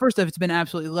 first off, it's been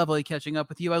absolutely lovely catching up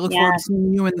with you. I look forward to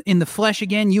seeing you in the flesh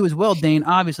again. You as well, Dane.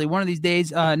 Obviously, one of these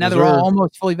days. Now that we're all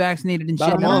almost fully vaccinated and shit.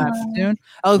 Soon.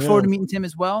 I look forward to meeting Tim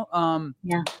as well.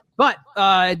 But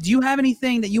do you have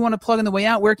anything that you want to plug on the way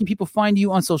out? Where can people find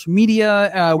you on social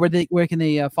media? Where can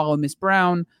they follow Miss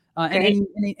Brown? And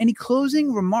any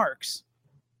closing remarks?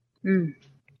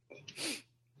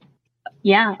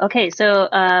 Yeah. Okay. So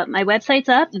my website's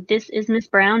up.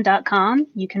 thisismissbrown.com.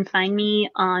 You can find me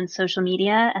on social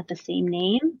media at the same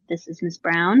name. This is Miss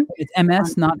Brown. It's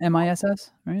MS, not MISS,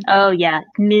 right? Oh, yeah.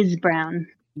 Ms. Brown.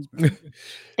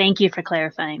 Thank you for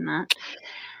clarifying that.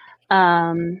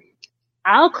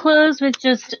 I'll close with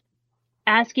just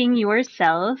asking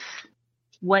yourself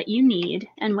what you need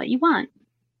and what you want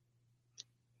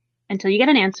until you get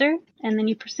an answer, and then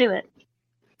you pursue it.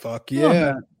 Fuck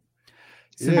yeah.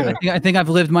 I think I've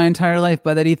lived my entire life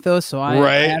by that ethos. So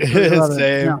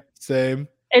Same.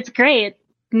 It's great.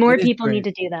 More people need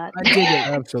to do that. I dig it.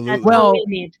 Absolutely. Well,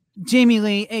 Jamie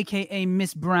Lee, aka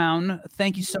Miss Brown,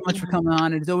 thank you so much for coming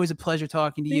on. It is always a pleasure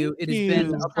talking to you. It has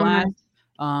been a blast.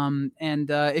 And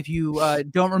if you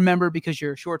don't remember because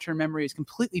your short-term memory is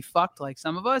completely fucked like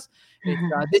some of us,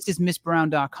 it's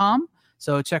thisismissbrown.com.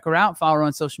 So check her out. Follow her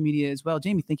on social media as well.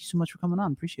 Jamie, thank you so much for coming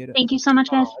on. Appreciate it. Thank you so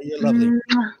much, guys. You're lovely.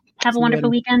 Have a wonderful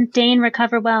weekend. Dane,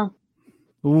 recover well.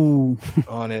 Ooh.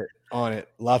 On it.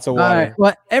 Lots of water. All right.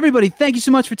 Well, everybody, thank you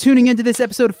so much for tuning into this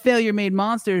episode of Failure Made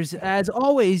Monsters. As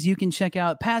always, you can check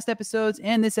out past episodes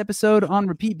and this episode on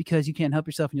repeat because you can't help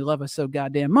yourself and you love us so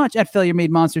goddamn much at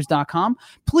FailureMadeMonsters.com.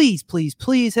 Please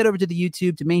head over to the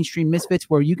YouTube to Mainstream Misfits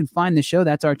where you can find the show.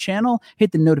 That's our channel.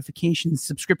 Hit the notifications,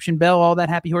 subscription bell, all that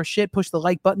happy horse shit. Push the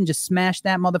like button. Just smash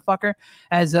that motherfucker.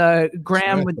 As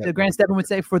Graham Stephan would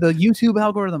say, for the YouTube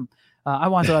algorithm. I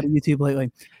watch a lot of YouTube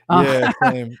lately.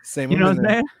 Same. You know what I'm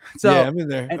saying? So yeah, I'm in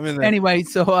there. Anyway,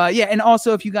 so and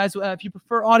also if you guys if you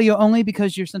prefer audio only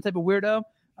because you're some type of weirdo,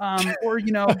 or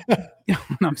no, I'm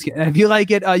just kidding. If you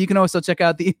like it, you can also check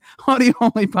out the audio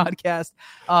only podcast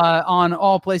on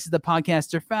all places the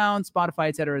podcasts are found, Spotify,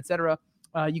 etc.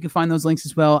 You can find those links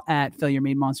as well at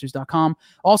failureMadeMonsters.com.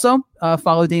 Also,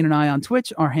 follow Dane and I on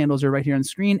Twitch. Our handles are right here on the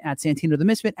screen at Santino the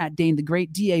Misfit, at Dane the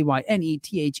Great,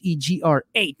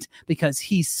 DAYNETHEGR8, because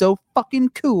he's so fucking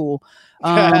cool.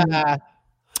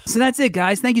 So that's it,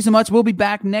 guys. Thank you so much. We'll be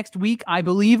back next week. I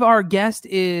believe our guest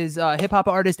is hip-hop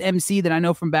artist MC that I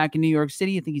know from back in New York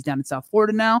City. I think he's down in South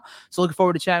Florida now. So looking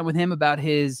forward to chatting with him about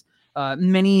his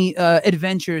many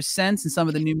adventures since and some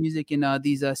of the new music in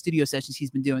these studio sessions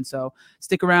he's been doing. So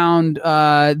stick around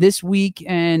this week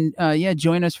and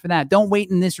join us for that. Don't wait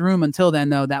in this room until then,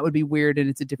 though. That would be weird, and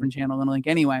it's a different channel and link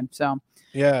anyway. So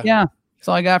yeah, that's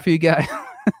all I got for you guys.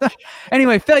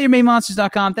 Anyway,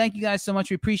 FailureMadeMonsters.com. Thank you guys so much.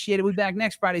 We appreciate it. We'll be back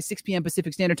next Friday, 6 p.m.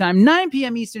 Pacific Standard Time, 9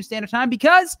 p.m. Eastern Standard Time,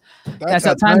 because that's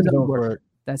how time zones work.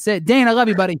 That's it. Dane, I love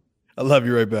you, buddy. I love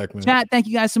you right back, man. Chat, thank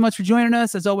you guys so much for joining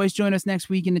us. As always, join us next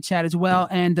week in the chat as well.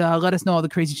 And let us know all the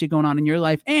crazy shit going on in your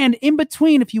life. And in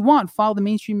between, if you want, follow the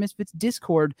Mainstream Misfits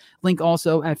Discord. Link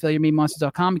also at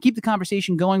FailureMadeMonsters.com. And keep the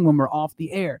conversation going when we're off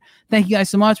the air. Thank you guys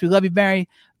so much. We love you very,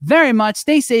 very much.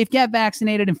 Stay safe, get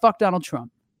vaccinated, and fuck Donald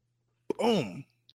Trump. Boom.